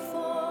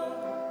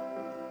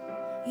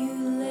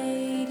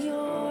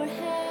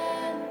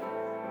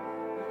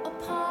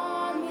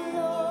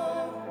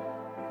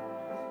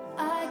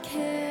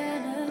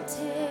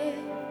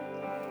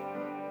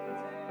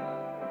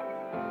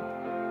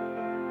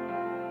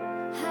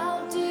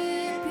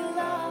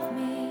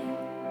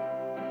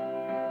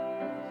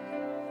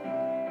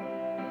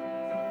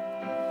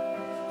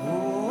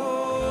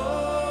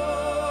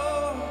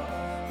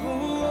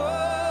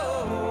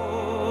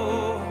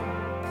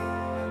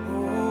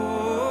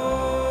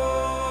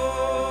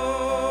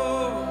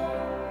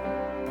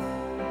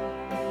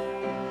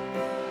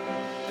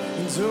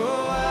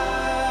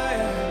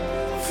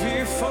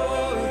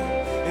fearfully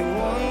and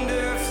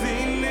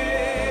wonderfully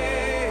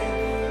made.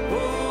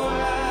 Oh,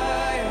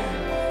 I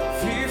am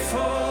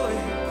fearfully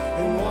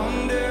and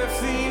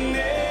wonderfully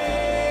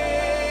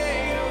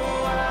made.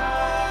 Oh,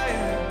 I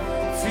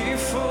am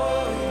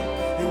fearfully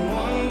and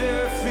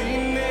wonderfully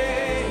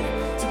made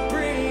to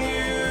bring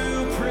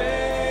you praise.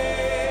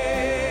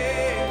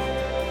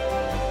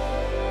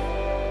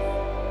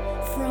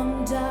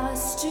 From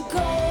dust to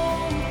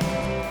gold,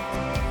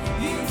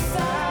 you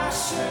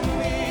fashioned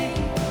me.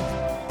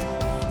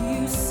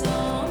 You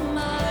saw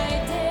my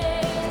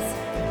days,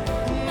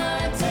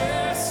 my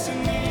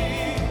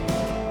destiny.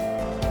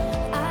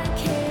 I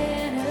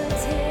cannot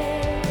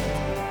tell.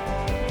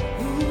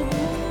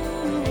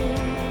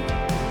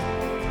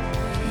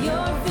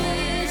 Your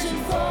vision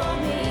for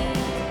me.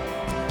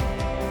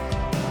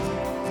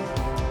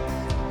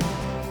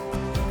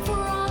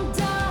 From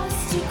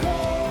dust to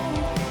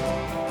gold,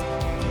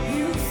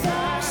 you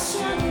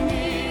fashioned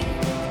me.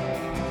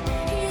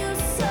 You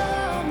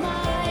saw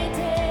my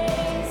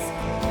days,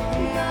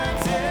 my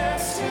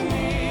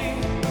destiny.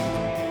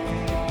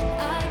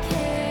 I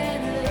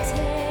cannot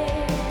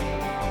tell.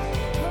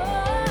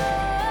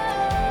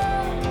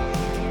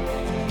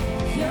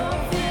 Your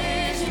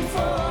vision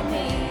for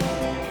me.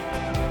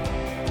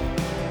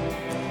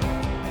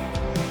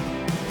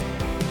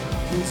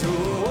 And oh,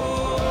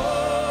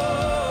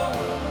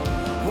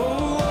 oh, oh,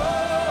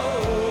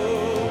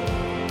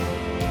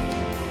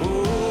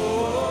 oh.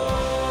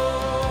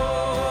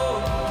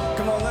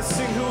 Come on, let's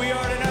sing who we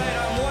are tonight.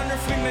 I'm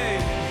wonderfully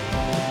made.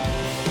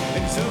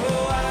 And so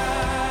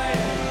I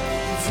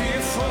am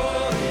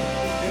fearfully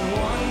and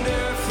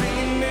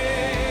wonderfully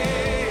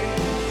made.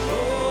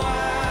 Oh,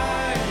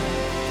 I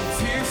am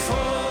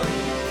fearfully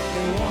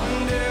and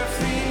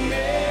wonderfully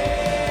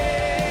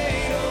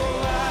made.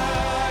 Oh, I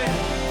am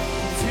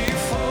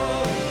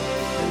fearfully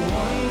and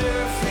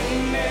wonderfully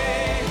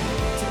made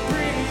to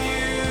bring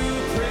you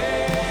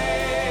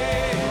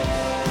praise.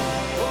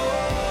 Oh,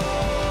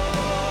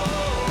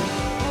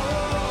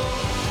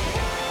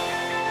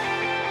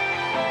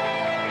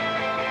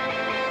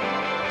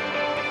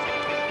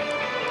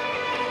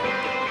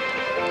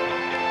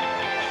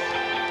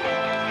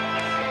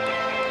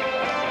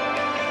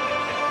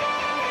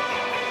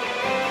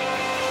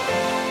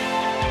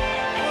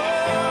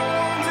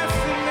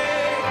 wonderfully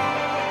made.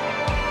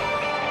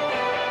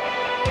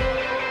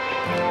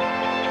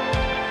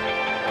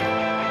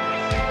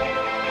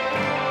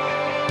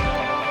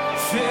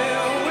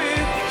 Filled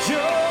with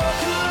your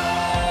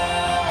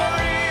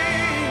glory,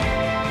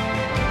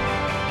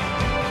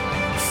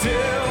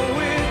 filled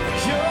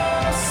with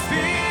your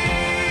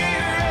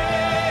spirit,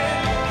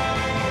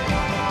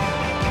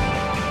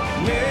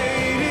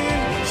 made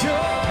in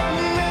your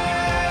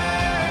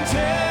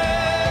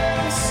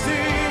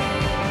majesty,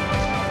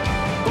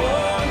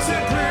 born to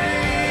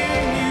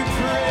bring you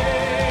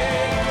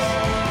praise.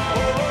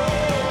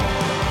 Oh,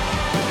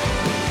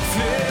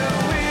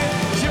 filled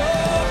with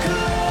your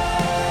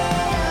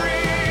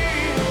glory,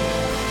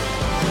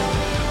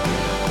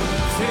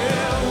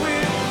 filled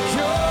with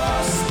your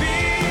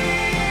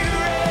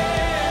spirit,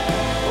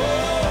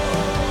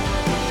 oh,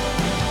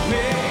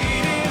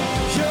 made in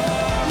your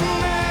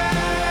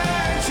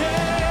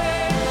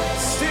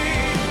majesty,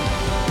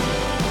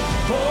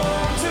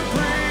 born to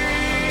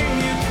bring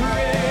you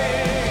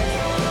praise.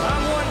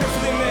 I'm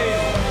wonderfully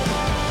made.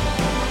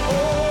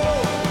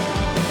 Oh,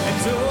 and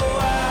so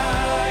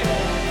I am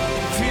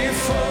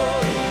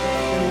fearfully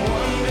and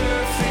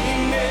wonderfully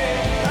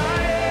made. I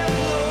am,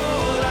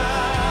 Lord, I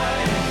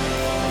am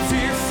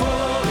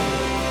fearfully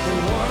and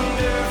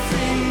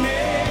wonderfully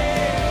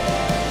made.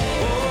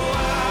 Oh,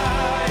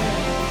 I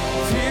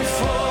am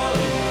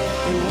fearfully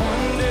and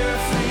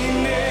wonderfully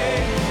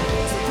made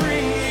to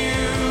bring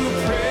you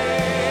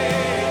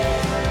praise.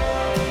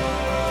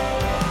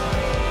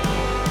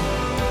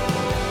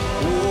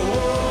 Oh,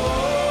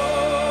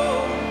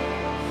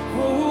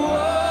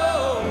 oh,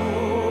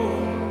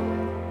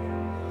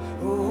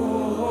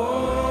 oh,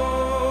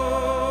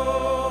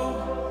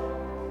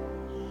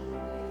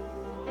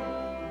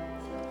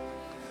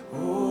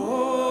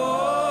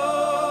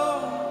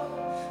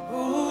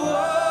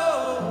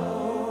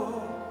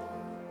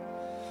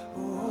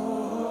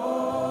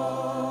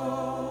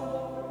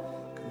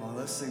 Come on,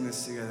 let's sing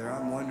this together.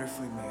 I'm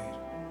wonderfully made.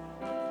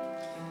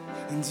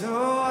 And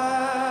oh,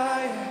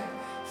 I am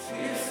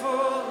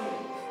fearfully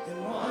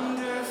and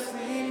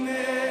wonderfully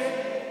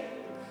made.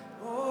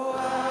 Oh,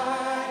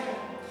 I am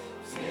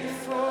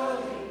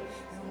fearfully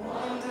and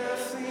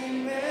wonderfully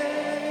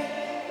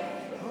made.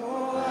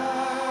 Oh,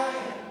 I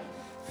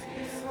am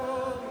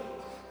fearfully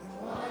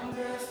and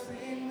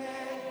wonderfully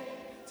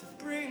made to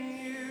bring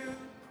you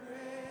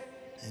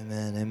praise.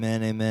 Amen,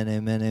 amen, amen,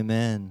 amen,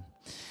 amen.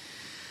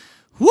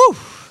 Woo!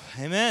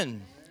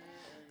 Amen.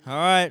 All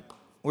right.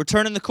 We're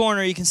turning the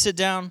corner. You can sit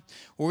down.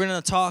 We're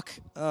going to talk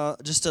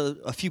just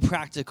a few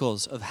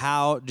practicals of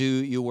how do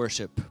you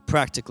worship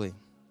practically.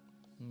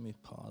 Let me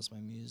pause my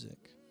music.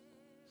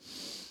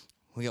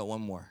 We got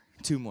one more,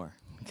 two more.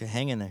 Okay,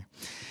 hang in there.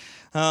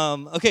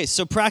 Okay,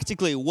 so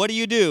practically, what do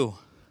you do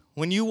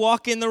when you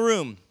walk in the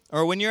room?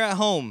 Or when you're at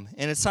home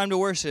and it's time to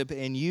worship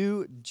and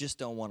you just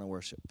don't want to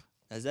worship.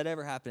 Has that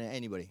ever happened to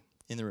anybody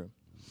in the room?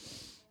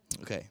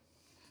 Okay.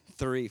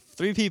 Three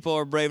people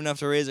are brave enough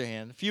to raise their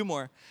hand. A few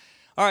more.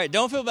 All right,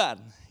 don't feel bad.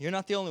 You're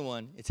not the only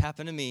one. It's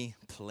happened to me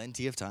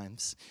plenty of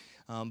times.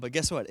 But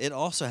guess what? It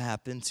also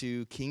happened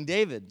to King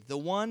David, the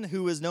one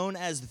who was known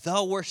as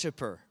the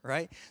worshiper,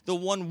 right? The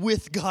one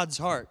with God's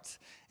heart.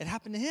 It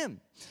happened to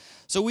him.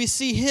 So we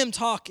see him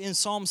talk in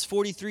Psalms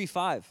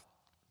 43:5.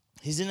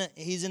 He's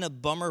in a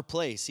bummer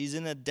place. He's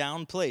in a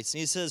down place. And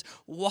he says,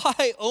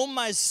 "Why, oh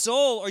my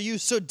soul, are you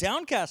so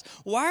downcast?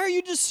 Why are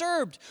you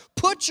disturbed?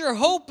 Put your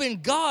hope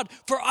in God,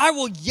 for I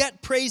will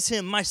yet praise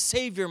him, my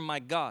Savior, my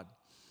God."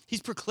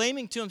 He's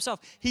proclaiming to himself.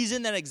 He's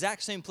in that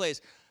exact same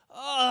place.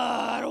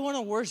 I don't want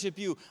to worship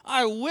you.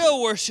 I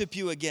will worship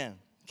you again.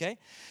 Okay?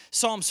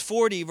 Psalms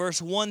 40,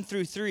 verse 1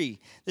 through 3.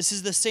 This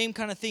is the same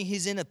kind of thing.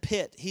 He's in a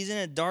pit. He's in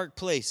a dark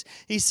place.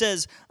 He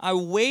says, "I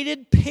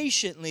waited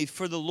patiently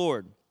for the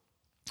Lord.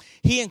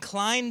 He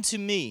inclined to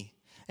me,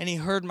 and he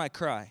heard my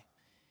cry.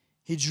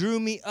 He drew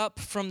me up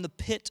from the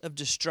pit of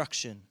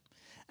destruction,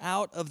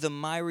 out of the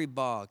miry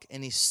bog,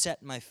 and he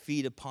set my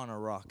feet upon a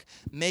rock,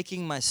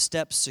 making my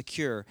steps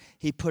secure.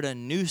 He put a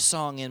new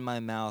song in my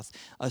mouth,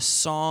 a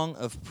song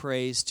of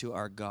praise to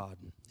our God."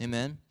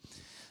 Amen?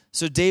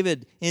 So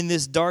David, in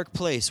this dark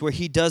place where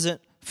he doesn't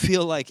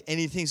feel like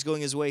anything's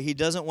going his way, he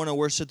doesn't want to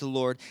worship the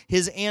Lord,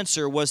 his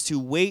answer was to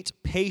wait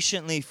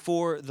patiently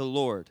for the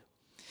Lord.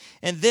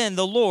 And then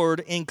the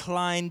Lord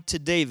inclined to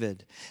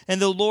David, and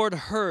the Lord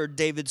heard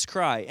David's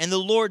cry. And the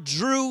Lord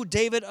drew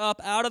David up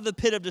out of the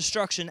pit of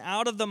destruction,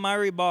 out of the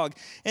miry bog.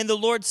 And the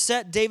Lord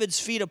set David's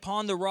feet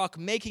upon the rock,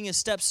 making his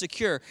steps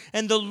secure.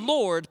 And the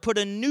Lord put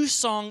a new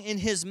song in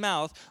his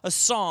mouth, a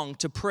song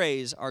to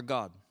praise our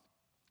God.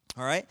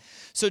 All right?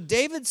 So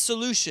David's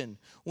solution,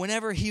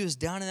 whenever he was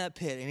down in that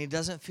pit and he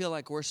doesn't feel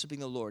like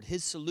worshiping the Lord,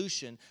 his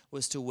solution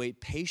was to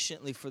wait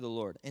patiently for the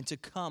Lord and to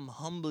come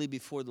humbly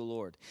before the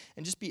Lord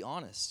and just be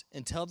honest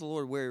and tell the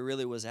Lord where he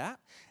really was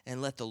at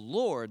and let the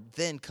Lord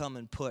then come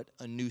and put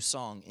a new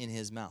song in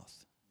his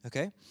mouth.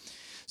 Okay?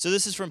 So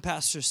this is from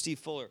Pastor Steve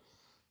Fuller.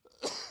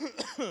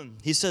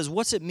 He says,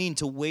 "What's it mean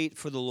to wait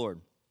for the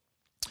Lord?"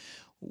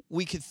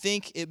 We could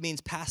think it means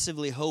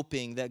passively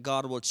hoping that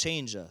God will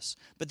change us.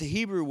 But the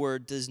Hebrew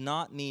word does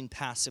not mean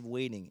passive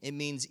waiting. It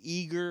means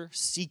eager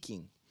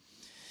seeking.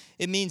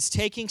 It means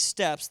taking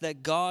steps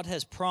that God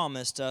has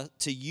promised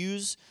to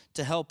use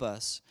to help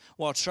us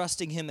while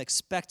trusting him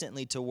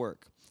expectantly to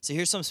work. So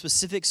here's some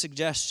specific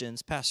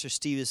suggestions Pastor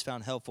Steve has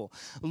found helpful.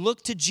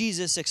 Look to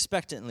Jesus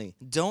expectantly.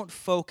 Don't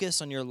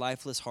focus on your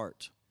lifeless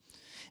heart.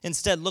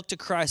 Instead, look to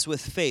Christ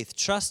with faith,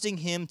 trusting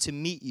him to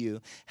meet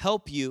you,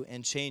 help you,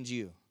 and change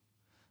you.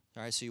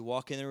 All right, so you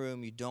walk in the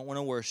room, you don't want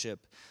to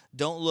worship.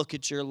 Don't look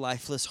at your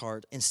lifeless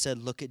heart. Instead,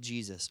 look at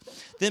Jesus.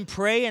 Then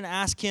pray and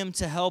ask him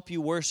to help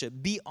you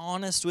worship. Be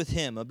honest with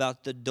him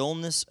about the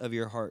dullness of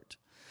your heart.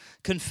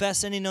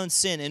 Confess any known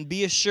sin and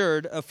be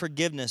assured of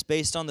forgiveness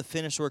based on the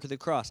finished work of the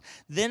cross.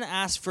 Then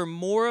ask for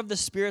more of the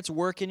Spirit's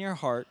work in your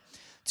heart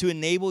to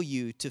enable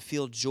you to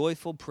feel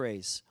joyful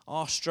praise,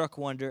 awestruck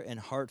wonder, and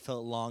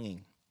heartfelt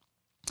longing.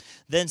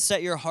 Then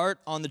set your heart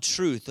on the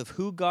truth of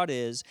who God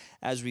is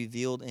as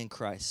revealed in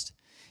Christ.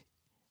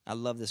 I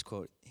love this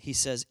quote. He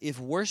says, "If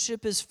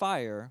worship is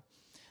fire,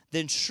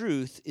 then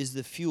truth is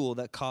the fuel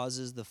that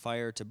causes the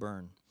fire to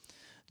burn.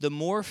 The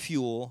more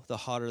fuel, the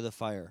hotter the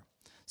fire.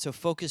 So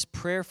focus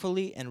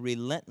prayerfully and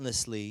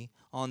relentlessly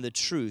on the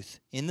truth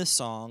in the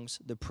songs,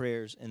 the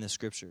prayers, and the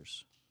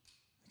scriptures."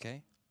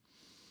 Okay?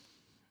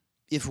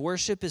 If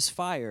worship is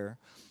fire,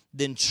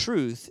 then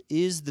truth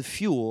is the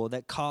fuel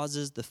that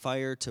causes the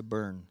fire to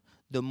burn.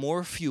 The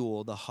more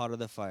fuel, the hotter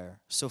the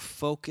fire. So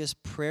focus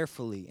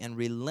prayerfully and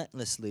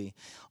relentlessly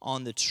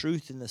on the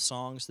truth in the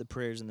songs, the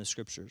prayers, and the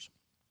scriptures.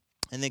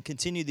 And then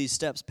continue these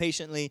steps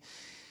patiently.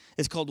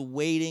 It's called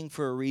waiting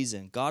for a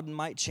reason. God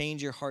might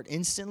change your heart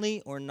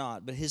instantly or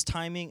not, but his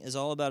timing is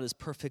all about his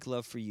perfect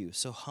love for you.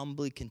 So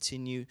humbly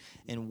continue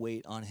and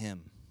wait on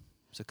him.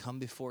 So come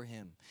before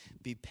him.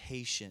 Be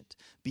patient.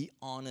 Be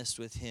honest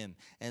with him.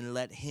 And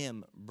let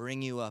him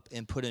bring you up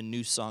and put a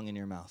new song in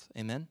your mouth.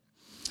 Amen?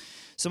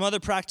 Some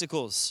other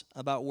practicals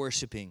about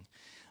worshiping.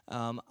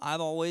 I've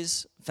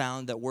always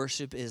found that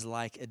worship is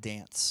like a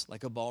dance,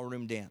 like a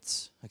ballroom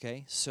dance,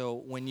 okay? So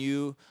when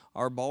you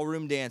are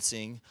ballroom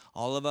dancing,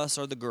 all of us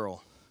are the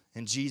girl,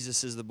 and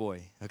Jesus is the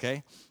boy,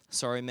 okay?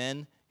 Sorry,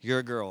 men, you're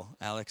a girl,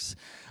 Alex.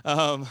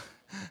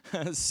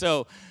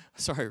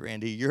 Sorry,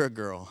 Randy, you're a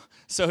girl.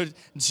 So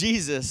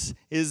Jesus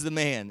is the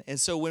man. And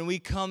so when we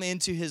come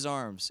into his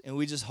arms and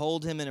we just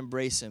hold him and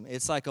embrace him,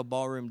 it's like a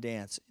ballroom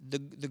dance. The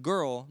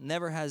girl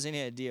never has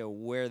any idea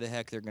where the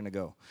heck they're going to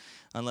go,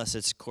 unless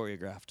it's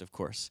choreographed, of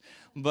course.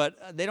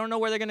 But they don't know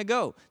where they're going to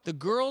go. The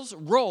girl's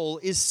role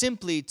is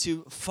simply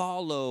to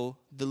follow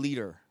the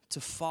leader, to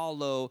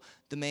follow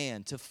the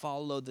man, to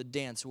follow the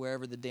dance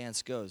wherever the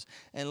dance goes,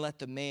 and let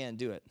the man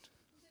do it.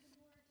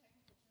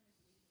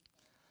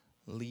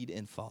 Lead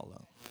and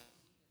follow.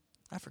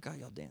 I forgot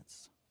y'all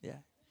danced. Yeah.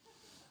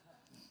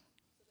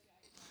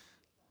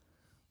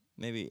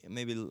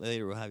 Maybe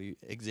later we'll have you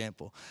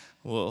example.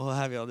 We'll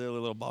have y'all do a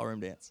little ballroom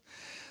dance.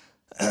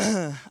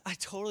 I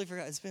totally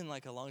forgot. It's been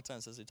like a long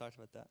time since we talked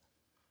about that.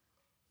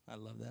 I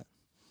love that.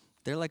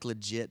 They're like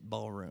legit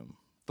ballroom.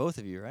 Both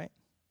of you, right?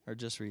 Or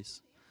just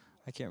Reese?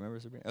 I can't remember.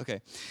 Sabrina.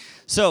 Okay.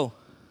 So,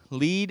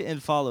 lead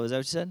and follow. Is that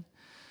what you said?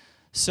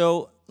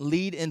 So,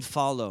 lead and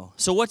follow.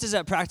 So, what does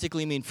that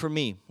practically mean for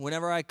me?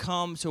 Whenever I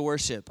come to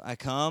worship, I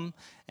come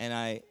and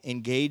I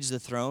engage the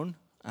throne.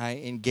 I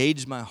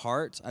engage my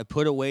heart. I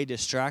put away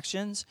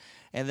distractions.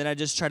 And then I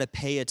just try to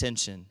pay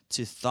attention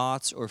to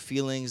thoughts or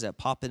feelings that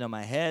pop into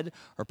my head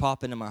or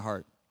pop into my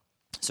heart.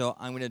 So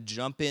I'm going to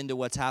jump into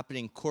what's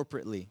happening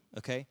corporately,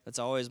 okay? That's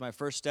always my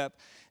first step,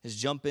 is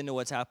jump into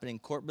what's happening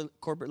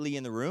corporately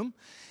in the room,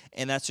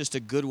 and that's just a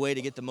good way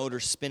to get the motor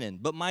spinning.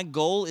 But my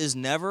goal is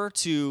never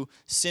to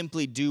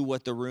simply do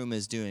what the room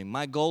is doing.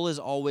 My goal is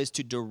always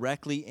to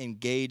directly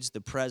engage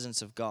the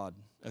presence of God,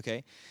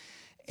 okay?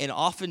 And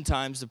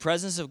oftentimes, the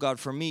presence of God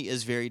for me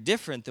is very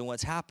different than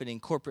what's happening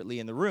corporately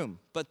in the room.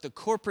 But the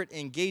corporate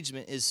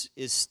engagement is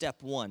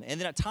step one. And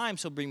then at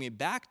times, he'll bring me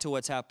back to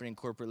what's happening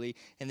corporately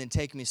and then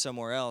take me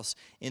somewhere else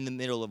in the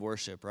middle of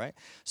worship, right?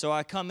 So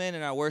I come in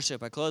and I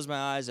worship. I close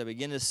my eyes. I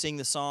begin to sing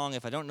the song.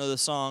 If I don't know the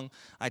song,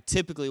 I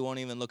typically won't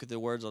even look at the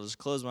words. I'll just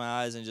close my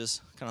eyes and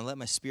just kind of let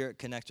my spirit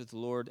connect with the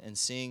Lord and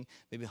sing,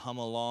 maybe hum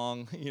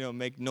along,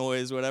 make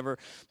noise, whatever.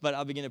 But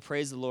I'll begin to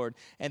praise the Lord.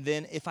 And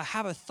then if I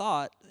have a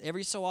thought,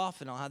 every so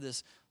often I'll have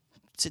this,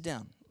 sit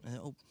down.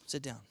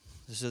 Sit down.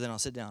 So then I'll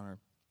sit down or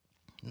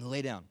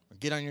lay down or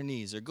get on your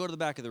knees or go to the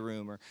back of the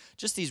room or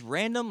just these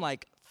random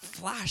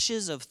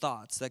flashes of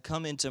thoughts that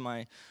come into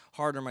my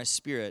heart or my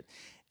spirit.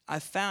 I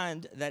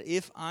found that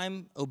if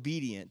I'm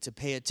obedient to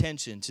pay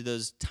attention to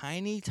those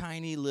tiny,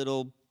 tiny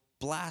little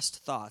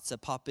blast thoughts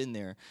that pop in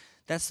there,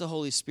 that's the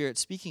Holy Spirit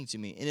speaking to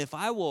me. And if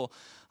I will,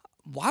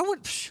 what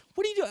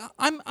do you do?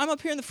 I'm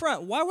up here in the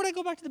front. Why would I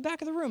go back to the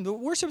back of the room? The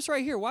worship's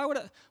right here. Why would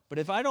I? But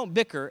if I don't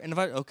bicker, and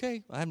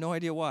I have no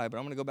idea why, but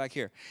I'm going to go back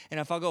here. And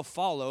if I'll go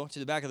follow to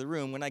the back of the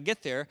room, when I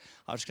get there,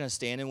 I'm just going to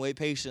stand and wait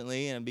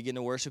patiently and begin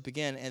to worship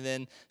again. And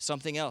then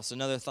something else,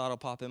 another thought will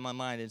pop in my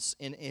mind.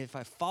 And if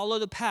I follow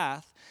the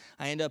path,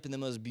 I end up in the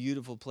most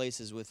beautiful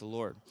places with the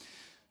Lord.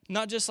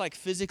 Not just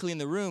physically in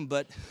the room,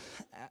 but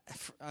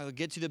I'll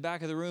get to the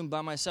back of the room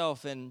by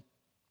myself and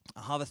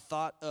I'll have a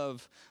thought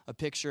of a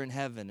picture in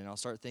heaven, and I'll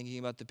start thinking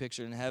about the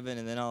picture in heaven,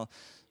 and then I'll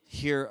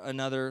hear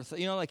another,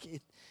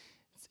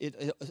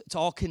 it's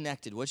all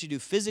connected. What you do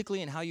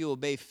physically and how you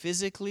obey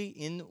physically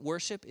in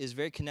worship is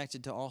very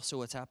connected to also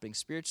what's happening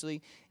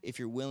spiritually. If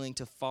you're willing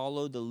to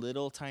follow the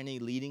little tiny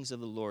leadings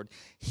of the Lord,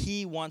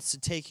 He wants to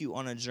take you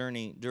on a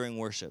journey during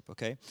worship,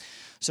 okay?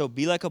 So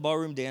be like a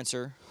ballroom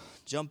dancer,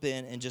 jump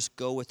in, and just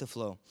go with the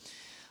flow.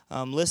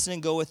 Listen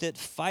and go with it.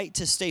 Fight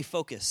to stay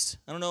focused.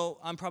 I don't know.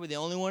 I'm probably the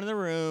only one in the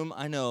room.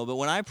 I know. But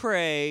when I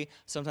pray,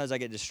 sometimes I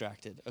get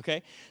distracted,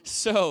 okay?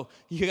 So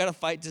you got to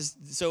fight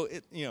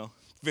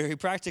very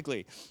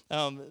practically.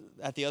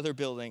 At the other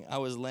building, I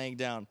was laying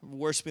down,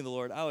 worshiping the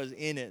Lord. I was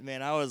in it,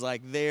 man. I was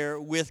there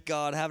with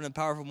God, having a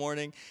powerful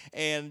morning.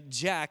 And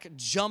Jack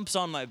jumps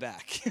on my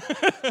back.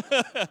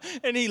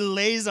 And he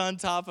lays on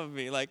top of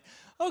me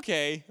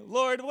okay,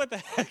 Lord, what the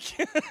heck?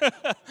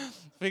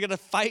 We're going to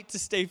fight to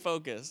stay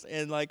focused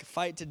and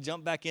fight to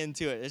jump back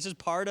into it. It's just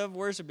part of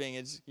worshiping.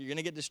 You're going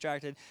to get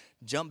distracted.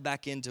 Jump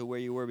back into where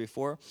you were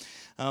before.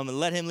 And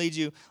let Him lead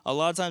you. A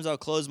lot of times I'll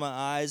close my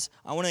eyes.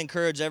 I want to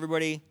encourage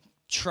everybody,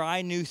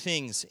 try new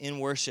things in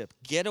worship.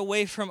 Get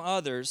away from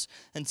others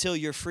until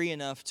you're free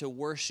enough to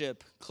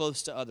worship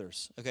close to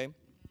others, okay?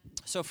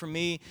 So for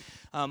me,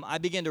 I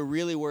began to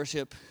really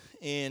worship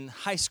in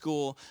high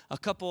school, a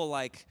couple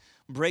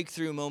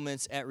breakthrough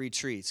moments at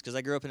retreats, because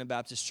I grew up in a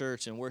Baptist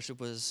church and worship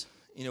was,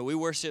 we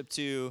worship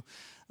to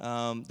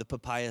the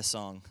papaya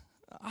song.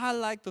 I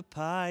like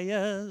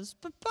papayas,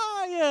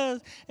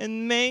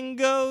 and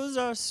mangoes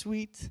are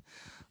sweet.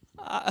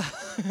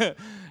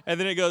 And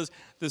then it goes,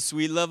 the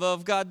sweet love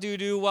of God,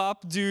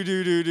 do-do-wop,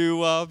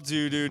 do-do-do-do-wop,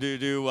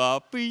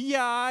 do-do-do-do-wop,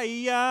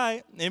 yeah.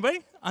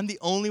 Anybody? I'm the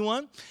only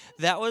one.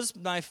 That was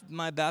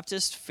my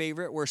Baptist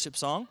favorite worship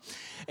song.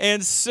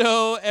 And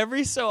so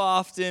every so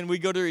often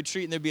we'd go to a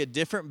retreat and there'd be a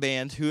different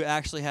band who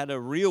actually had a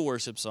real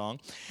worship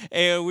song.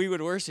 And we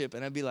would worship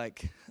and I'd be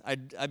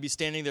I'd be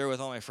standing there with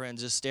all my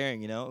friends just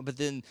staring, But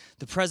then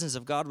the presence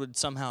of God would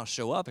somehow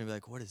show up and be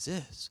like, what is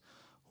this?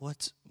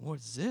 What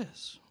is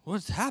this?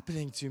 What's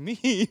happening to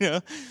me?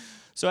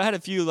 So I had a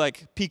few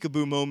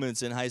peekaboo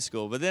moments in high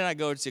school. But then I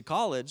go to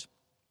college.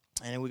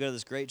 And we go to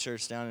this great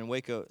church down in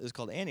Waco. It's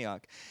called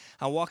Antioch.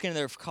 I walk into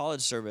their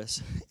college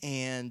service,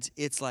 and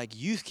it's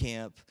youth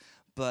camp,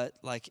 but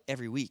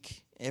every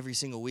week, every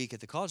single week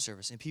at the college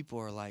service. And people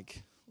are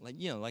like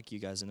you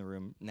guys in the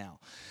room now.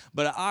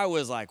 But I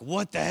was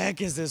what the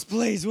heck is this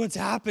place? What's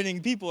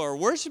happening? People are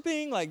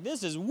worshiping.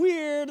 This is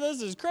weird.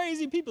 This is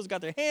crazy. People's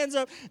got their hands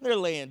up. They're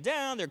laying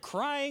down. They're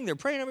crying. They're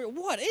praying.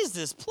 What is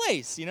this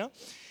place,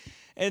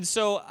 And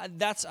so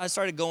I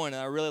started going,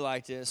 and I really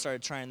liked it. I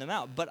started trying them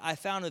out. But I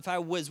found if I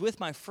was with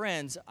my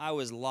friends, I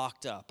was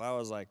locked up. I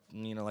was like,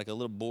 like a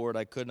little bored.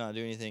 I could not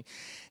do anything.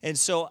 And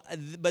so,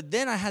 but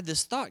then I had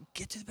this thought,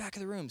 get to the back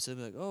of the room. So I'd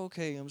be like, oh,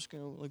 okay, I'm just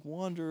going to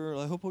wander.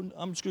 I hope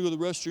I'm just going to go to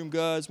the restroom,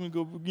 guys. I'm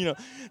going to go,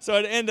 So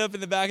I'd end up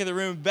in the back of the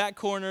room, back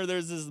corner.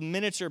 There's this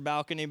miniature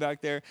balcony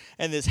back there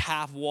and this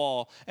half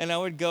wall. And I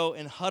would go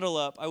and huddle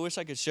up. I wish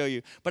I could show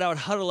you. But I would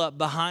huddle up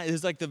behind. It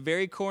was like the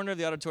very corner of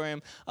the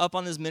auditorium, up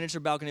on this miniature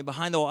balcony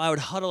behind the wall. I would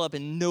huddle up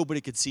and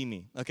nobody could see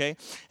me, okay?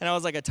 And I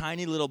was like a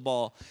tiny little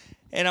ball.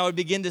 And I would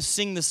begin to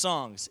sing the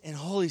songs. And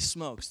holy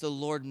smokes, the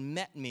Lord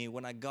met me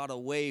when I got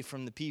away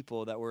from the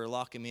people that were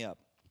locking me up.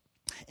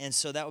 And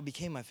so that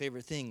became my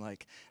favorite thing.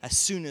 Like, as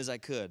soon as I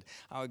could,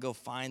 I would go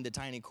find the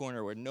tiny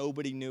corner where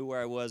nobody knew where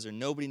I was or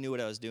nobody knew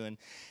what I was doing.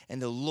 And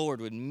the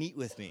Lord would meet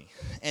with me.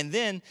 And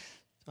then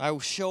I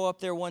would show up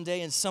there one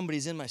day and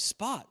somebody's in my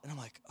spot. And I'm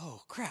like,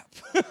 oh, crap.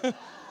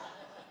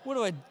 What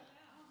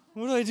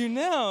do I do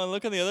now? And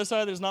look on the other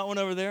side, there's not one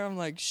over there. I'm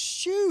like,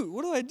 shoot,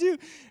 what do I do?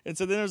 And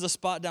so then there's a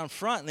spot down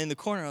front, and in the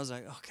corner, I was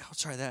like, okay, I'll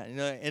try that.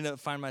 I end up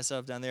finding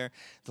myself down there.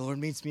 The Lord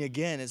meets me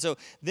again. And so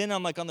then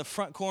I'm like on the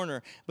front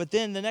corner. But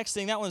then the next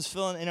thing, that one's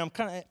filling, and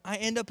I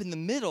end up in the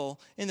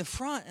middle, in the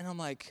front, and I'm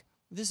like,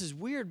 this is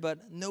weird,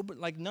 but none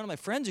of my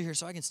friends are here,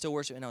 so I can still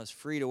worship, and I was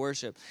free to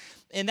worship.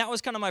 And that was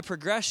kind of my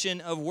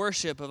progression of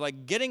worship, of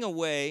like getting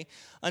away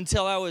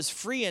until I was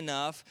free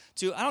enough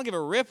to, I don't give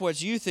a rip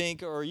what you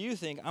think or you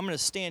think, I'm going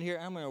to stand here,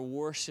 and I'm going to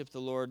worship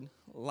the Lord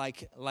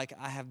like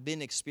I have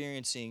been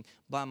experiencing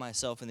by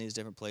myself in these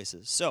different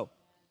places. So,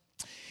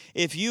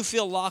 if you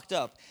feel locked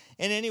up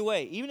in any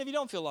way, even if you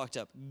don't feel locked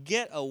up,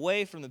 get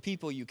away from the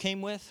people you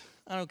came with.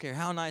 I don't care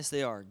how nice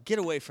they are. Get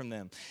away from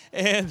them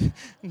and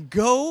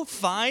go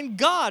find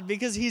God,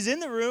 because he's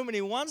in the room and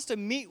he wants to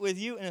meet with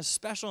you in a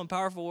special and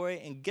powerful way,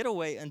 and get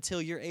away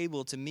until you're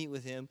able to meet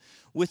with him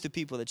with the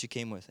people that you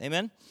came with.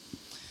 Amen?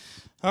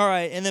 All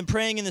right, and then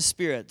praying in the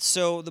Spirit.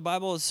 So the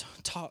Bible is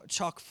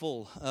chock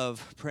full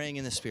of praying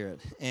in the Spirit.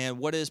 And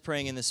what is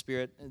praying in the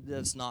Spirit?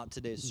 That's not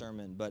today's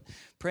sermon, but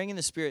praying in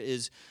the Spirit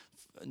is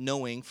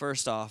knowing,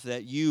 first off,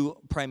 that you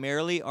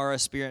primarily are a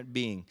spirit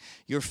being.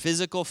 Your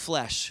physical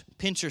flesh,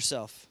 pinch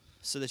yourself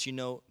so that you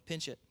know,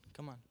 pinch it.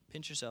 Come on,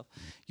 pinch yourself.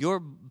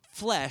 Your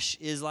flesh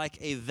is like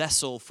a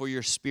vessel for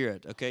your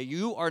spirit, okay?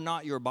 You are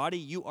not your body,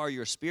 you are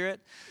your spirit.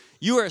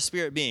 You are a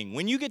spirit being.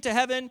 When you get to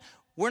heaven,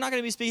 we're not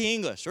going to be speaking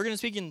English. We're going to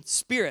speak in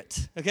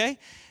spirit, okay?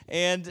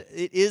 And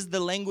it is the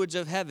language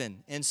of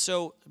heaven. And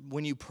so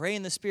when you pray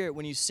in the Spirit,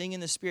 when you sing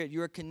in the Spirit,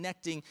 you are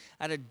connecting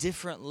at a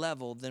different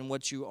level than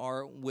what you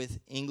are with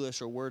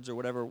English or words or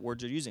whatever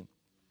words you're using.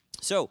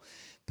 So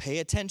pay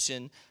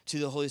attention to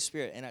the Holy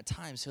Spirit. And at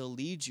times, he'll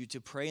lead you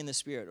to pray in the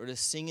Spirit or to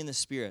sing in the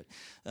Spirit.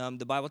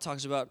 The Bible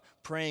talks about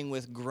praying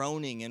with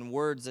groaning and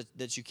words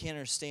that you can't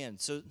understand.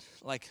 So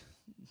like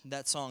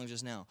that song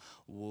just now.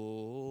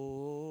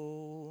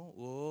 Whoa,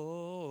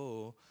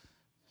 whoa.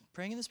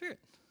 Praying in the Spirit,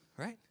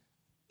 right?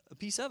 A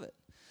piece of it.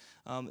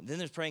 Then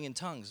there's praying in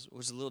tongues,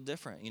 which is a little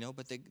different,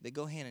 but they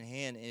go hand in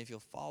hand. And if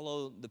you'll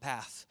follow the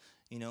path,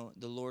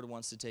 the Lord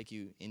wants to take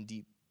you in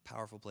deep,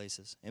 powerful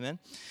places. Amen?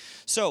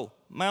 So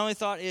my only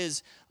thought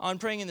is on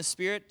praying in the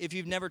Spirit, if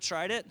you've never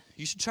tried it,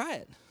 you should try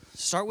it.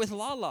 Start with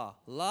la la,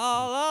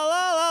 la la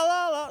la la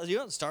la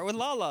la. Start with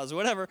la la's,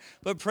 whatever.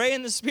 But pray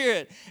in the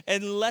Spirit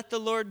and let the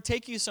Lord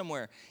take you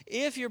somewhere.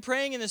 If you're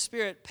praying in the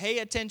Spirit, pay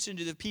attention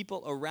to the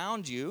people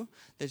around you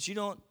that you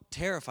don't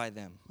terrify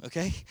them,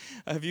 okay?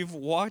 If you've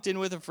walked in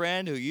with a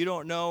friend who you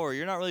don't know, or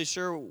you're not really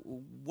sure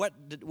what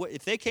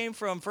if they came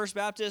from First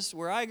Baptist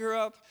where I grew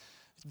up,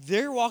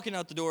 they're walking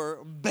out the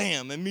door,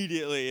 bam,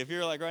 immediately, if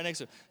you're like right next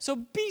to them. So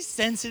be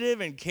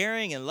sensitive and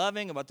caring and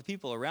loving about the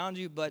people around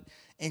you, but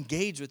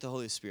engage with the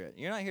Holy Spirit.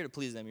 You're not here to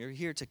please them. You're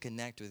here to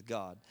connect with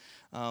God.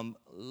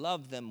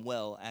 Love them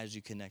well as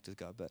you connect with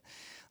God. But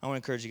I want to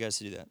encourage you guys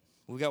to do that.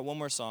 We got one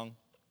more song.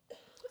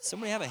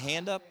 Somebody have a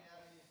hand up?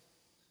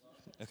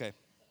 Okay.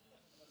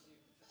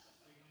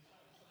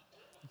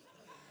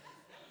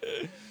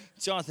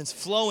 Jonathan's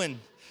flowing.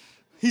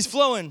 He's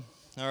flowing.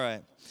 All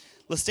right.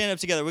 Let's stand up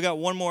together. We got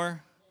one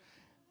more.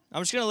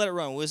 I'm just going to let it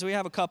run. So we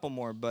have a couple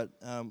more, but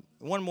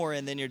one more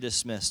and then you're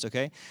dismissed,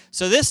 okay?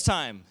 So this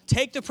time,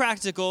 take the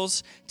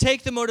practicals,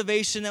 take the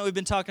motivation that we've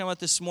been talking about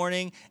this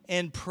morning,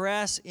 and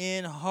press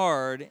in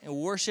hard and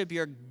worship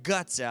your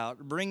guts out.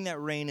 Bring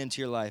that rain into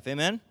your life.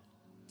 Amen?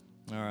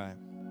 All right.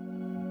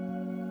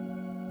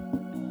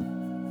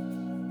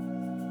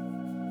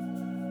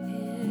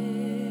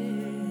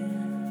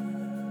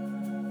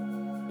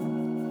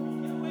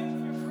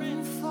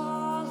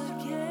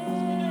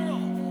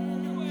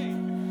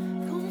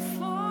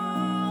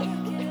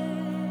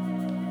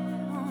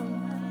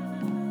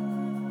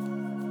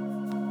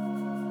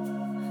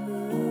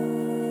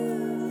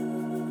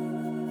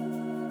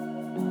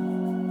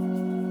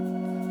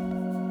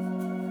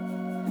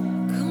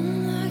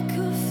 Come like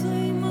a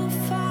flame of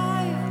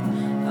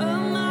fire.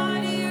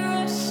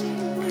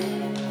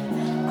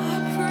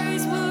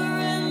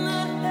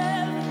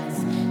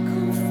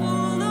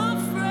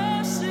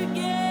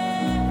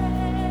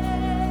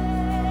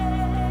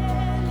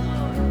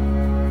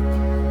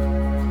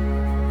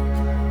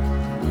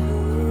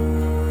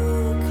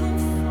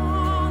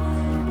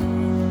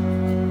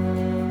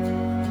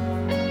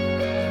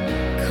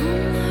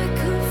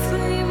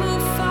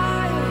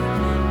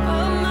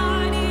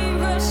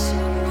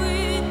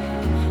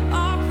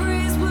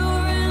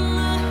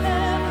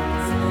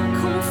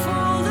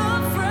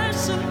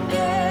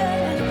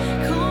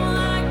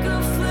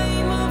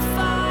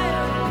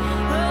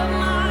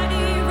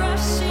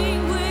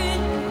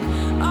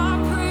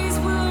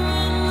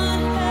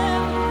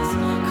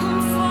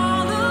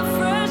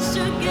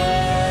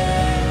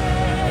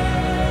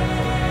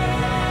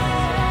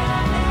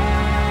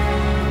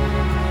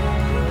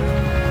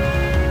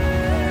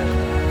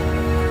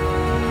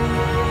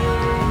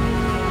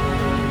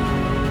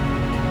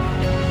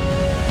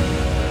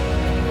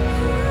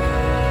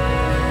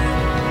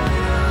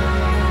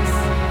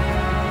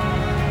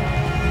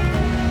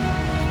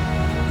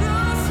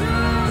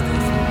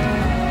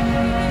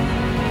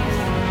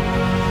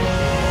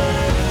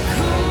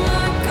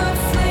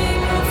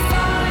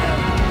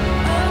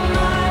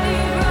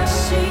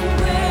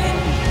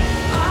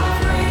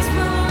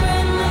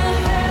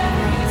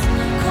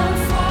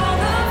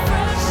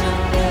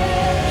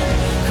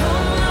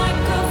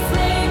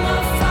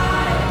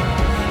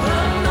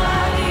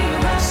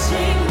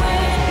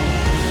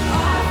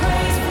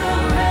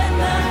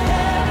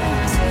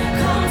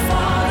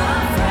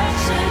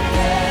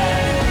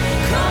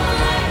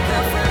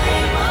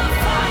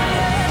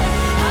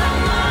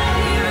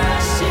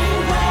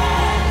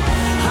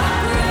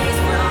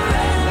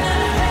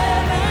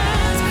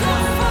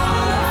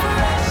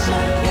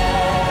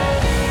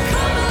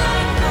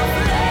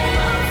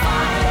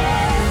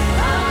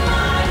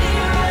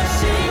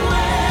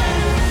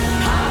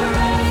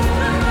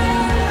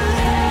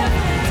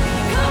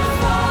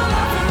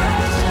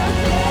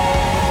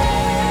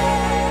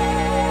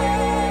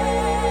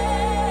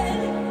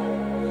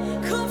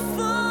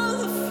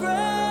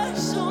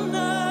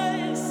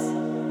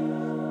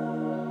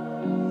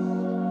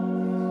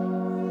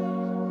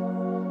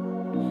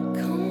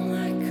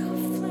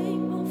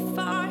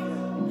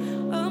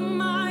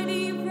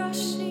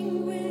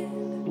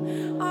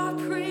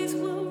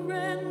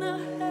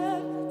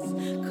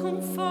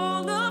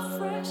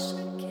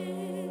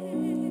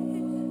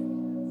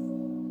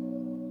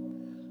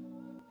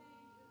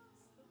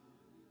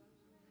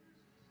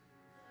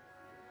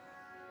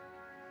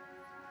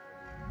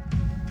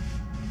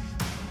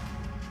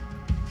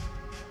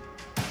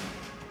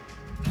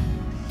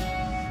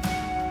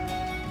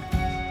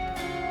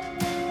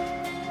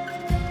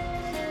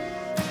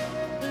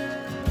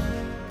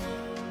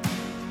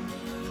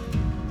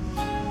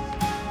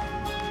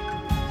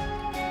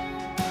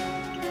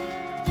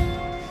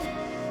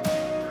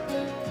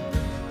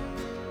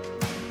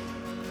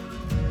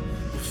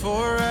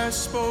 Before I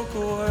spoke a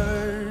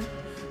word,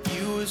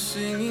 you were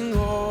singing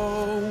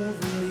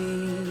over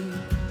me.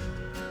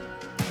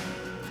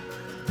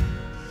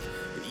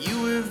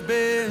 You have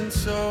been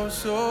so,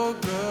 so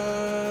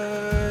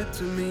good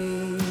to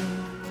me.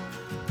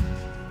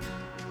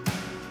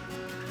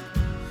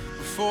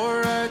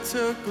 Before I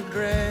took a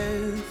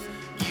breath,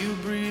 you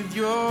breathed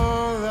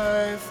your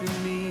life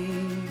in me.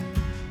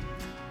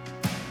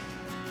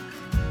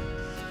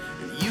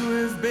 And you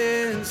have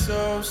been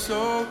so,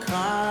 so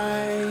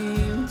kind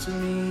to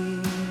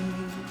me.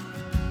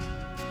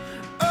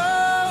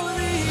 Oh,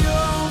 the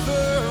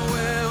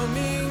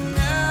overwhelming,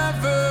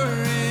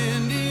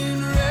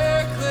 never-ending,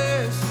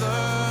 reckless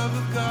love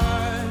of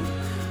God.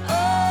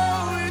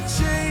 Oh, it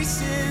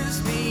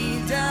chases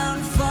me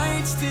down,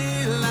 fights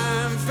till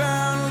I'm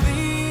found,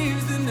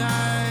 leaves the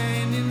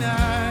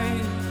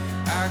 99.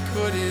 I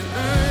couldn't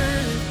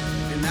earn it,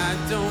 and I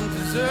don't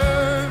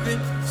deserve it.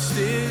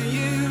 Still,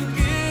 you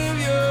give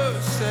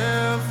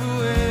yourself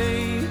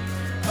away.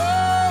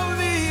 Oh,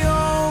 the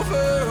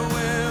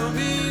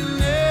overwhelming,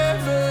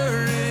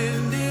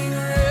 never-ending,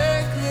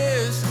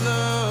 reckless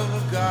love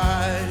of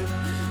God.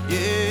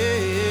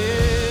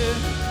 Yeah.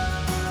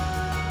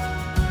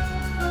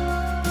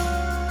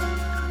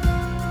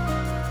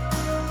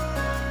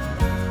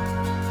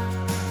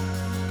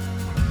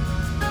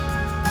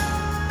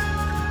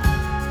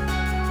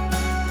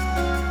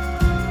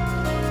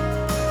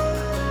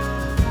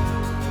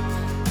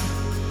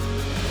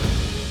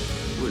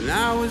 When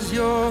I was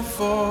your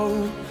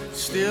foe,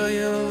 still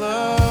your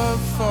love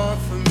fought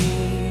for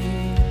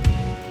me.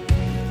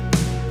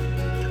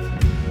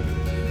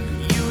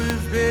 You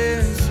have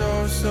been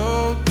so,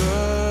 so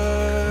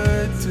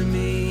good to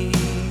me.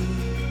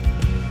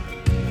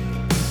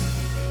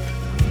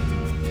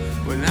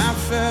 When I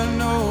felt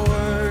no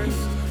worth,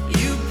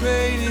 you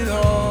paid it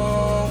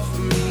all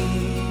for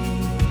me.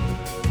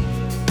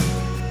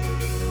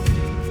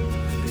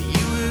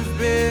 You have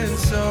been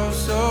so,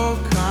 so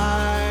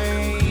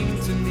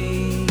kind to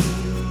me.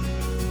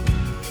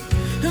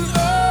 And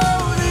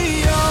oh,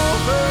 the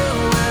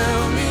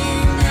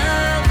overwhelming,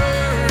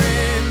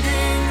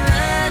 never-ending,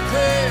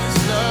 reckless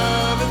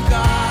love of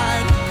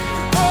God.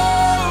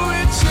 Oh,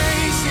 it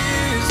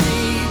chases me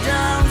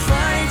down,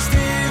 fights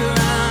till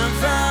I'm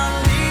found,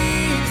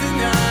 leaves the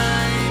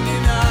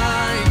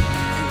 99.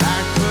 And I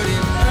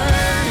couldn't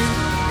earn it,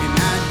 and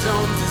I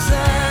don't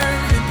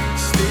deserve it.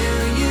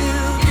 Still, you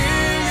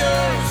give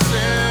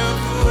yourself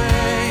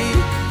away.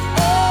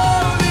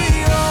 Oh, the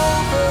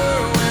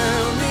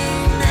overwhelming,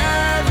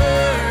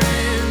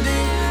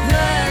 never-ending,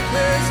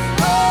 reckless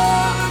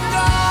love of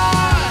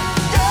God.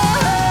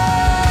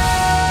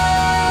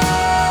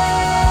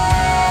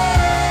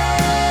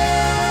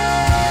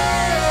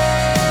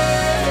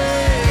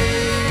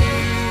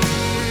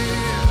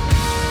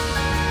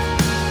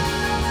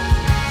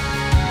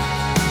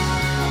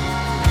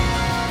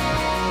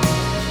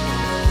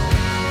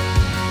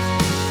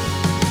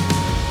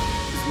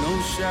 There's no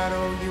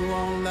shadow you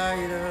won't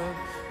light up,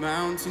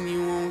 mountain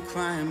you won't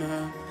climb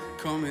up,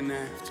 coming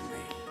after me.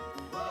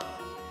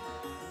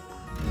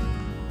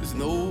 There's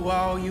no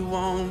wall you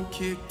won't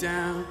kick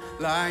down,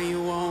 lie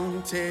you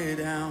won't tear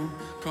down,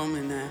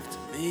 coming after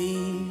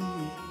me.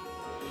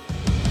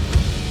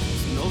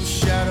 There's no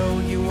shadow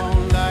you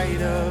won't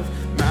light up,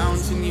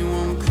 mountain you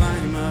won't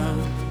climb up,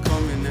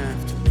 coming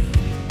after me.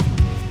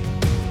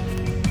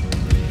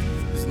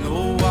 There's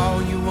no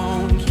wall you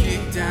won't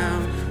kick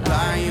down,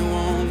 lie you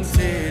won't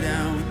tear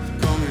down,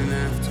 coming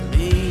after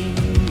me.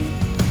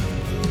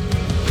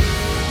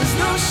 There's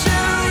no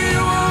shadow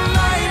you won't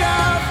light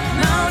up,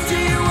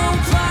 mountain you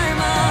won't climb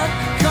up,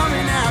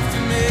 coming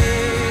after me.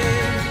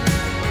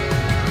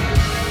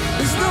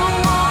 There's no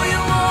wall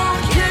you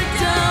won't kick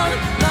down,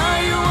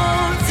 lie you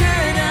won't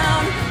tear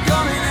down,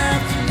 coming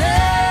after me.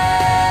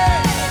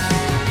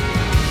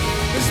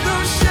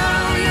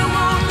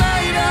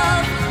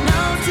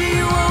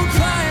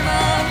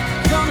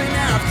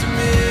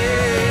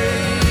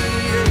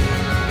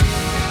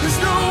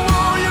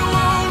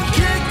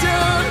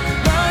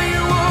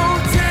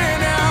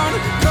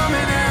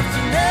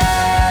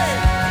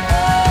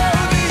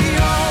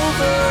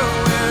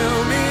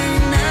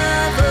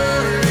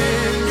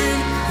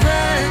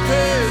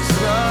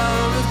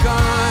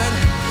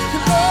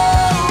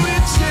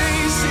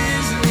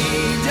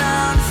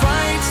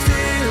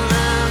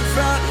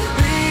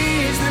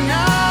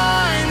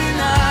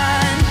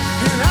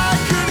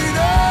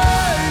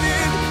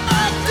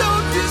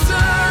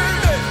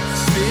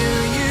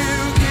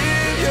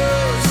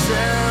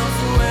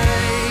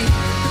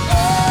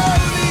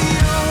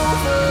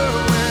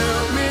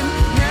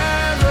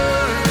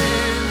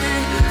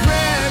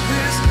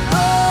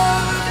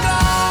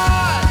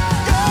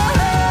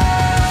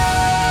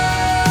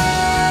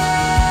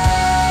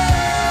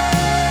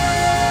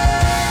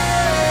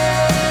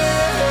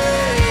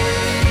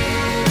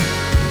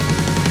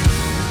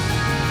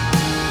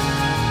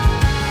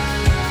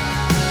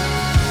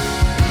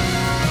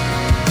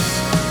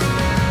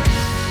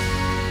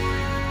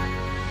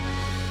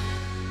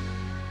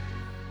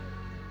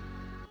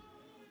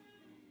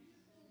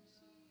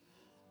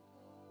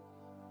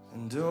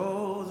 And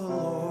oh, the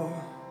Lord,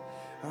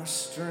 our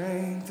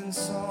strength and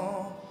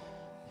song.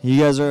 You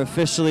guys are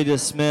officially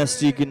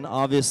dismissed. You can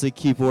obviously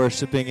keep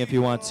worshiping if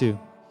you want to.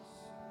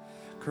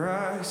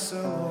 Christ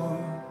the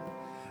Lord,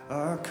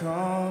 our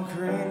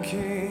conquering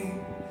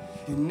King.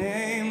 Your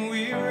name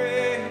we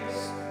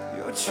raise,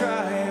 your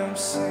triumph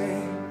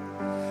sing.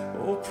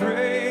 Oh,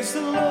 praise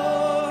the Lord,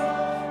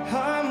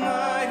 our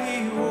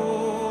mighty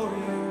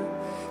warrior.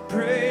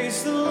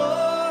 Praise the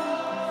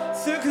Lord,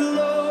 the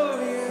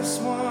glorious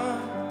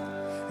one.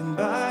 And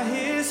by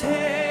his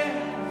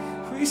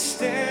hand we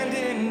stand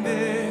in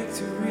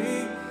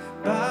victory.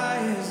 By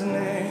his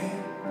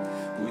name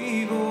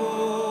we've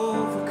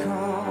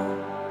overcome.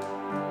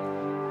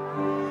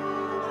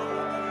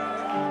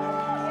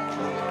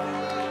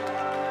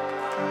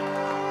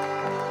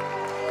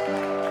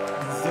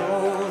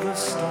 Though the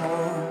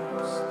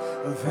storms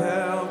of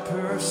hell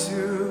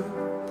pursue,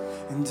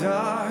 in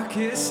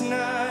darkest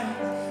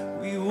night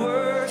we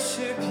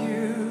worship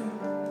you.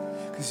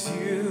 'Cause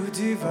you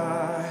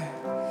divide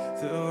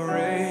the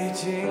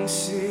raging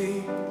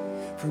sea,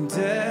 from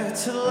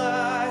death to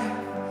life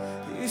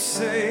you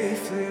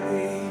safely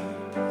lead.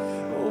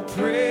 Oh,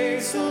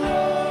 praise the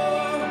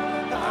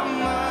Lord, our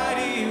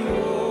mighty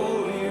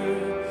warrior.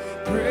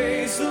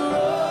 Praise the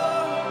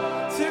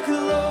Lord, the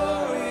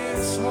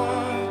glorious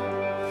one.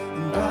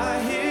 And by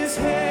his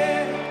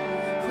hand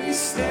we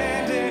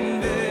stand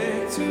in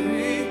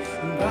victory.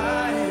 And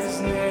by his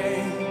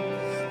name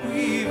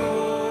we've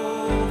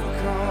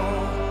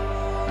overcome.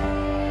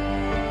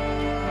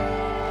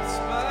 It's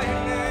by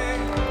your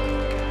name.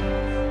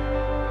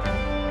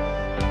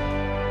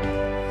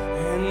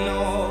 And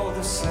all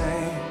the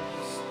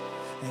saints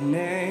and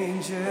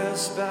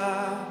angels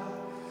bow,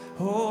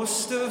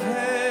 host of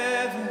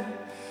heaven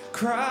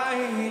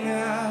crying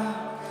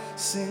out,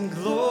 sing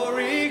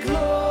glory,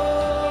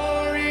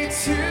 glory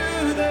to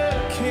the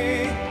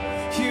King.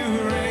 You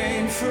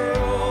reign for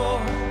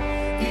all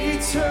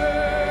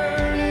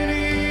eternity.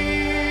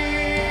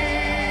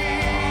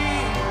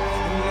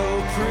 And oh,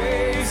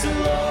 praise the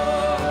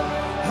Lord,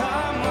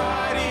 our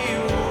mighty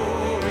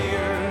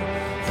warrior.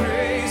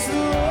 Praise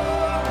the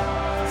Lord,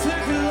 the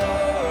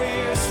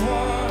glorious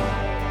one.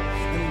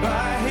 And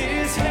by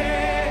his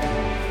hand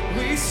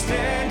we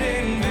stand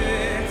in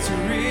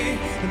victory.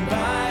 And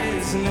by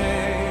his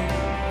name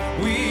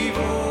we've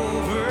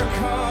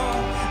overcome.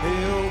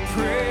 Oh,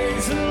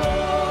 praise the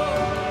Lord,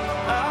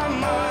 our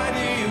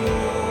mighty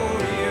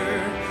warrior.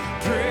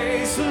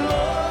 Praise the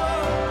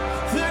Lord,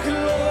 the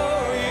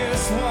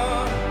glorious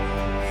one.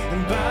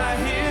 And by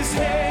his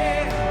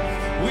hand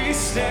we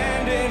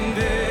stand in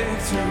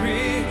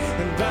victory.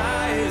 And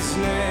by his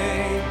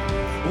name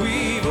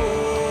we've overcome.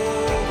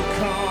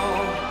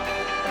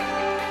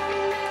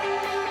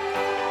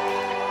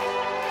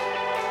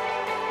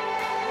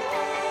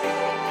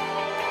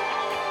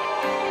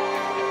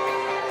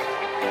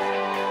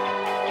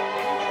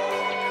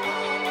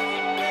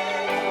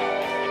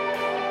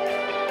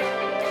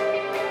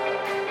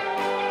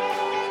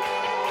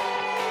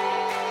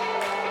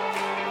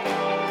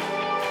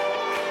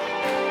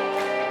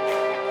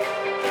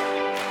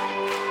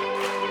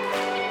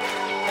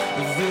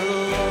 The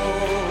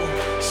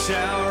Lord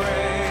shall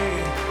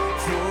reign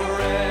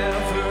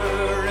forever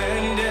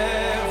and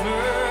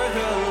ever.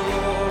 The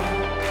Lord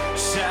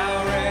shall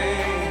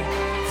reign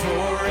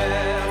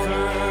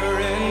forever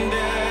and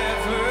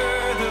ever.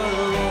 The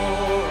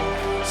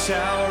Lord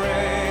shall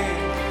reign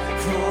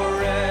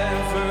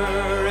forever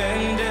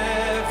and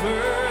ever.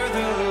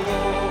 The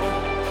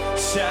Lord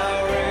shall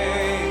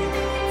reign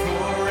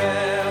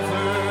forever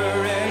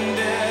and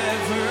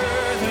ever.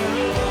 The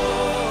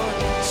Lord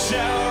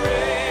shall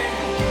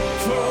reign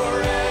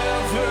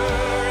forever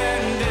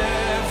and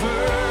ever.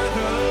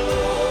 The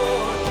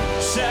Lord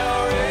shall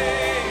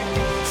reign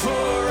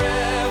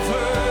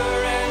forever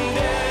and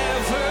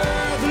ever.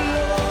 The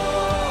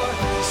Lord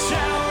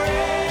shall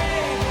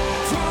reign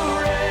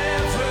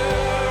forever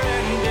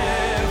and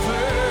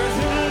ever.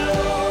 The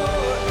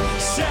Lord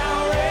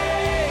shall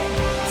reign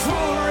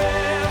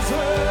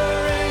forever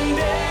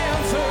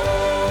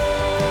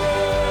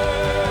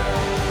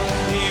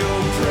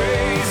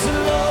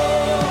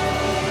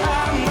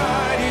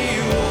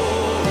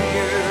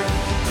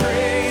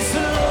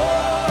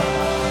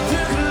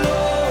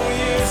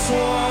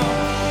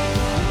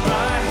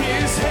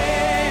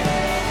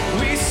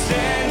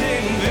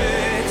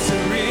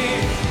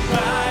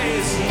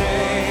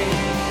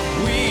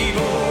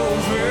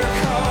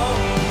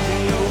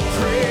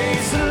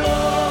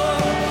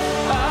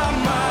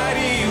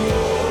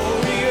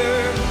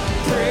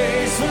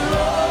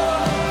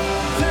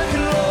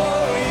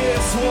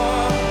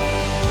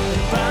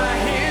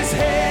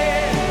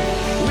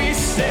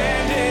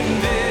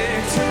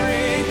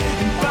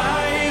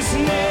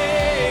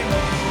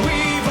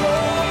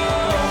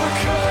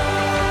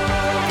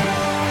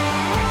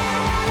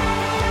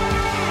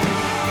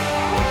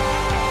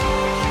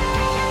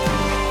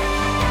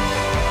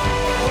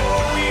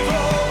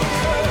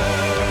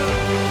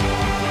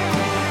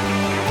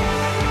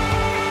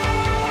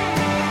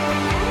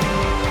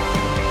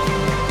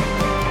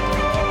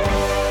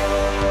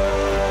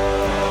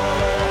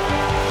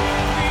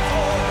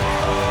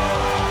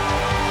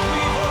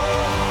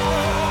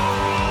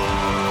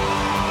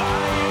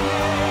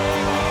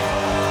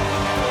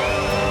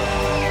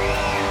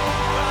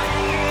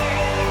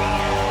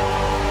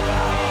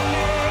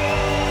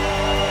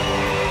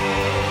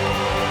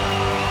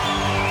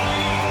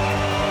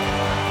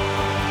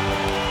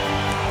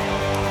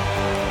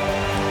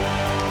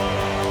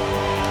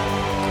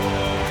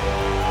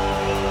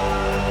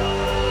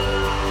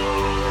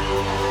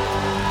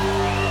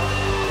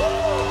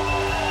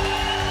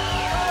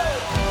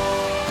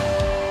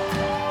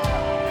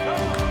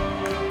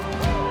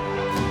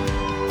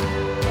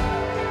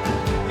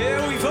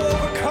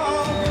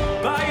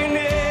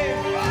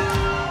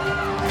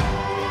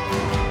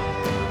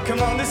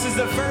Come on, this is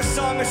the first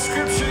song of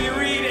scripture you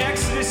read,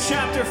 Exodus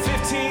chapter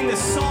 15, the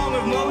Song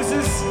of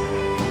Moses.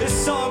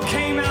 This song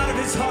came out of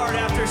his heart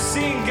after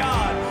seeing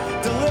God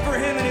deliver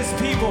him and his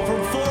people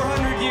from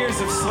 400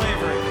 years of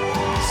slavery.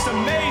 It's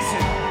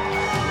amazing.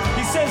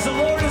 He says, the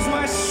Lord is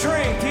my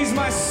strength, he's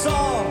my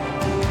song.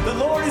 The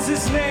Lord is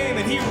his name,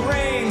 and he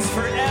reigns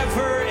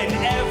forever and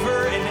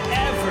ever and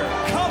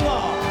ever. Come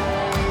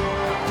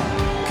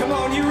on. Come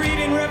on, you read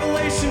in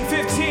Revelation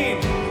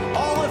 15,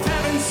 all of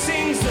heaven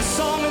sings the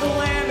song of the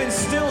Lamb and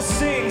still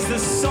sings the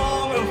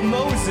song of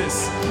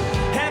Moses.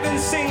 Heaven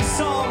sings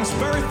songs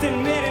birthed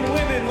in men and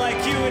women like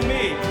you and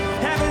me.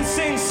 Heaven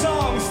sings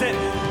songs that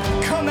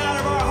come out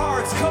of our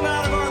hearts, come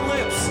out of our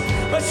lips.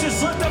 Let's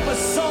just lift up a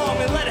song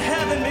and let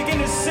heaven begin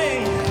to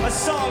sing a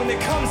song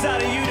that comes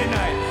out of you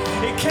tonight.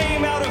 It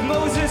came out of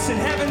Moses and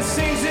heaven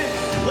sings it.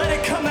 Let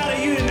it come out of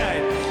you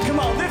tonight. Come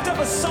on, lift up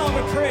a song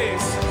of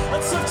praise.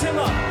 Let's lift him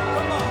up.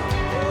 Come on.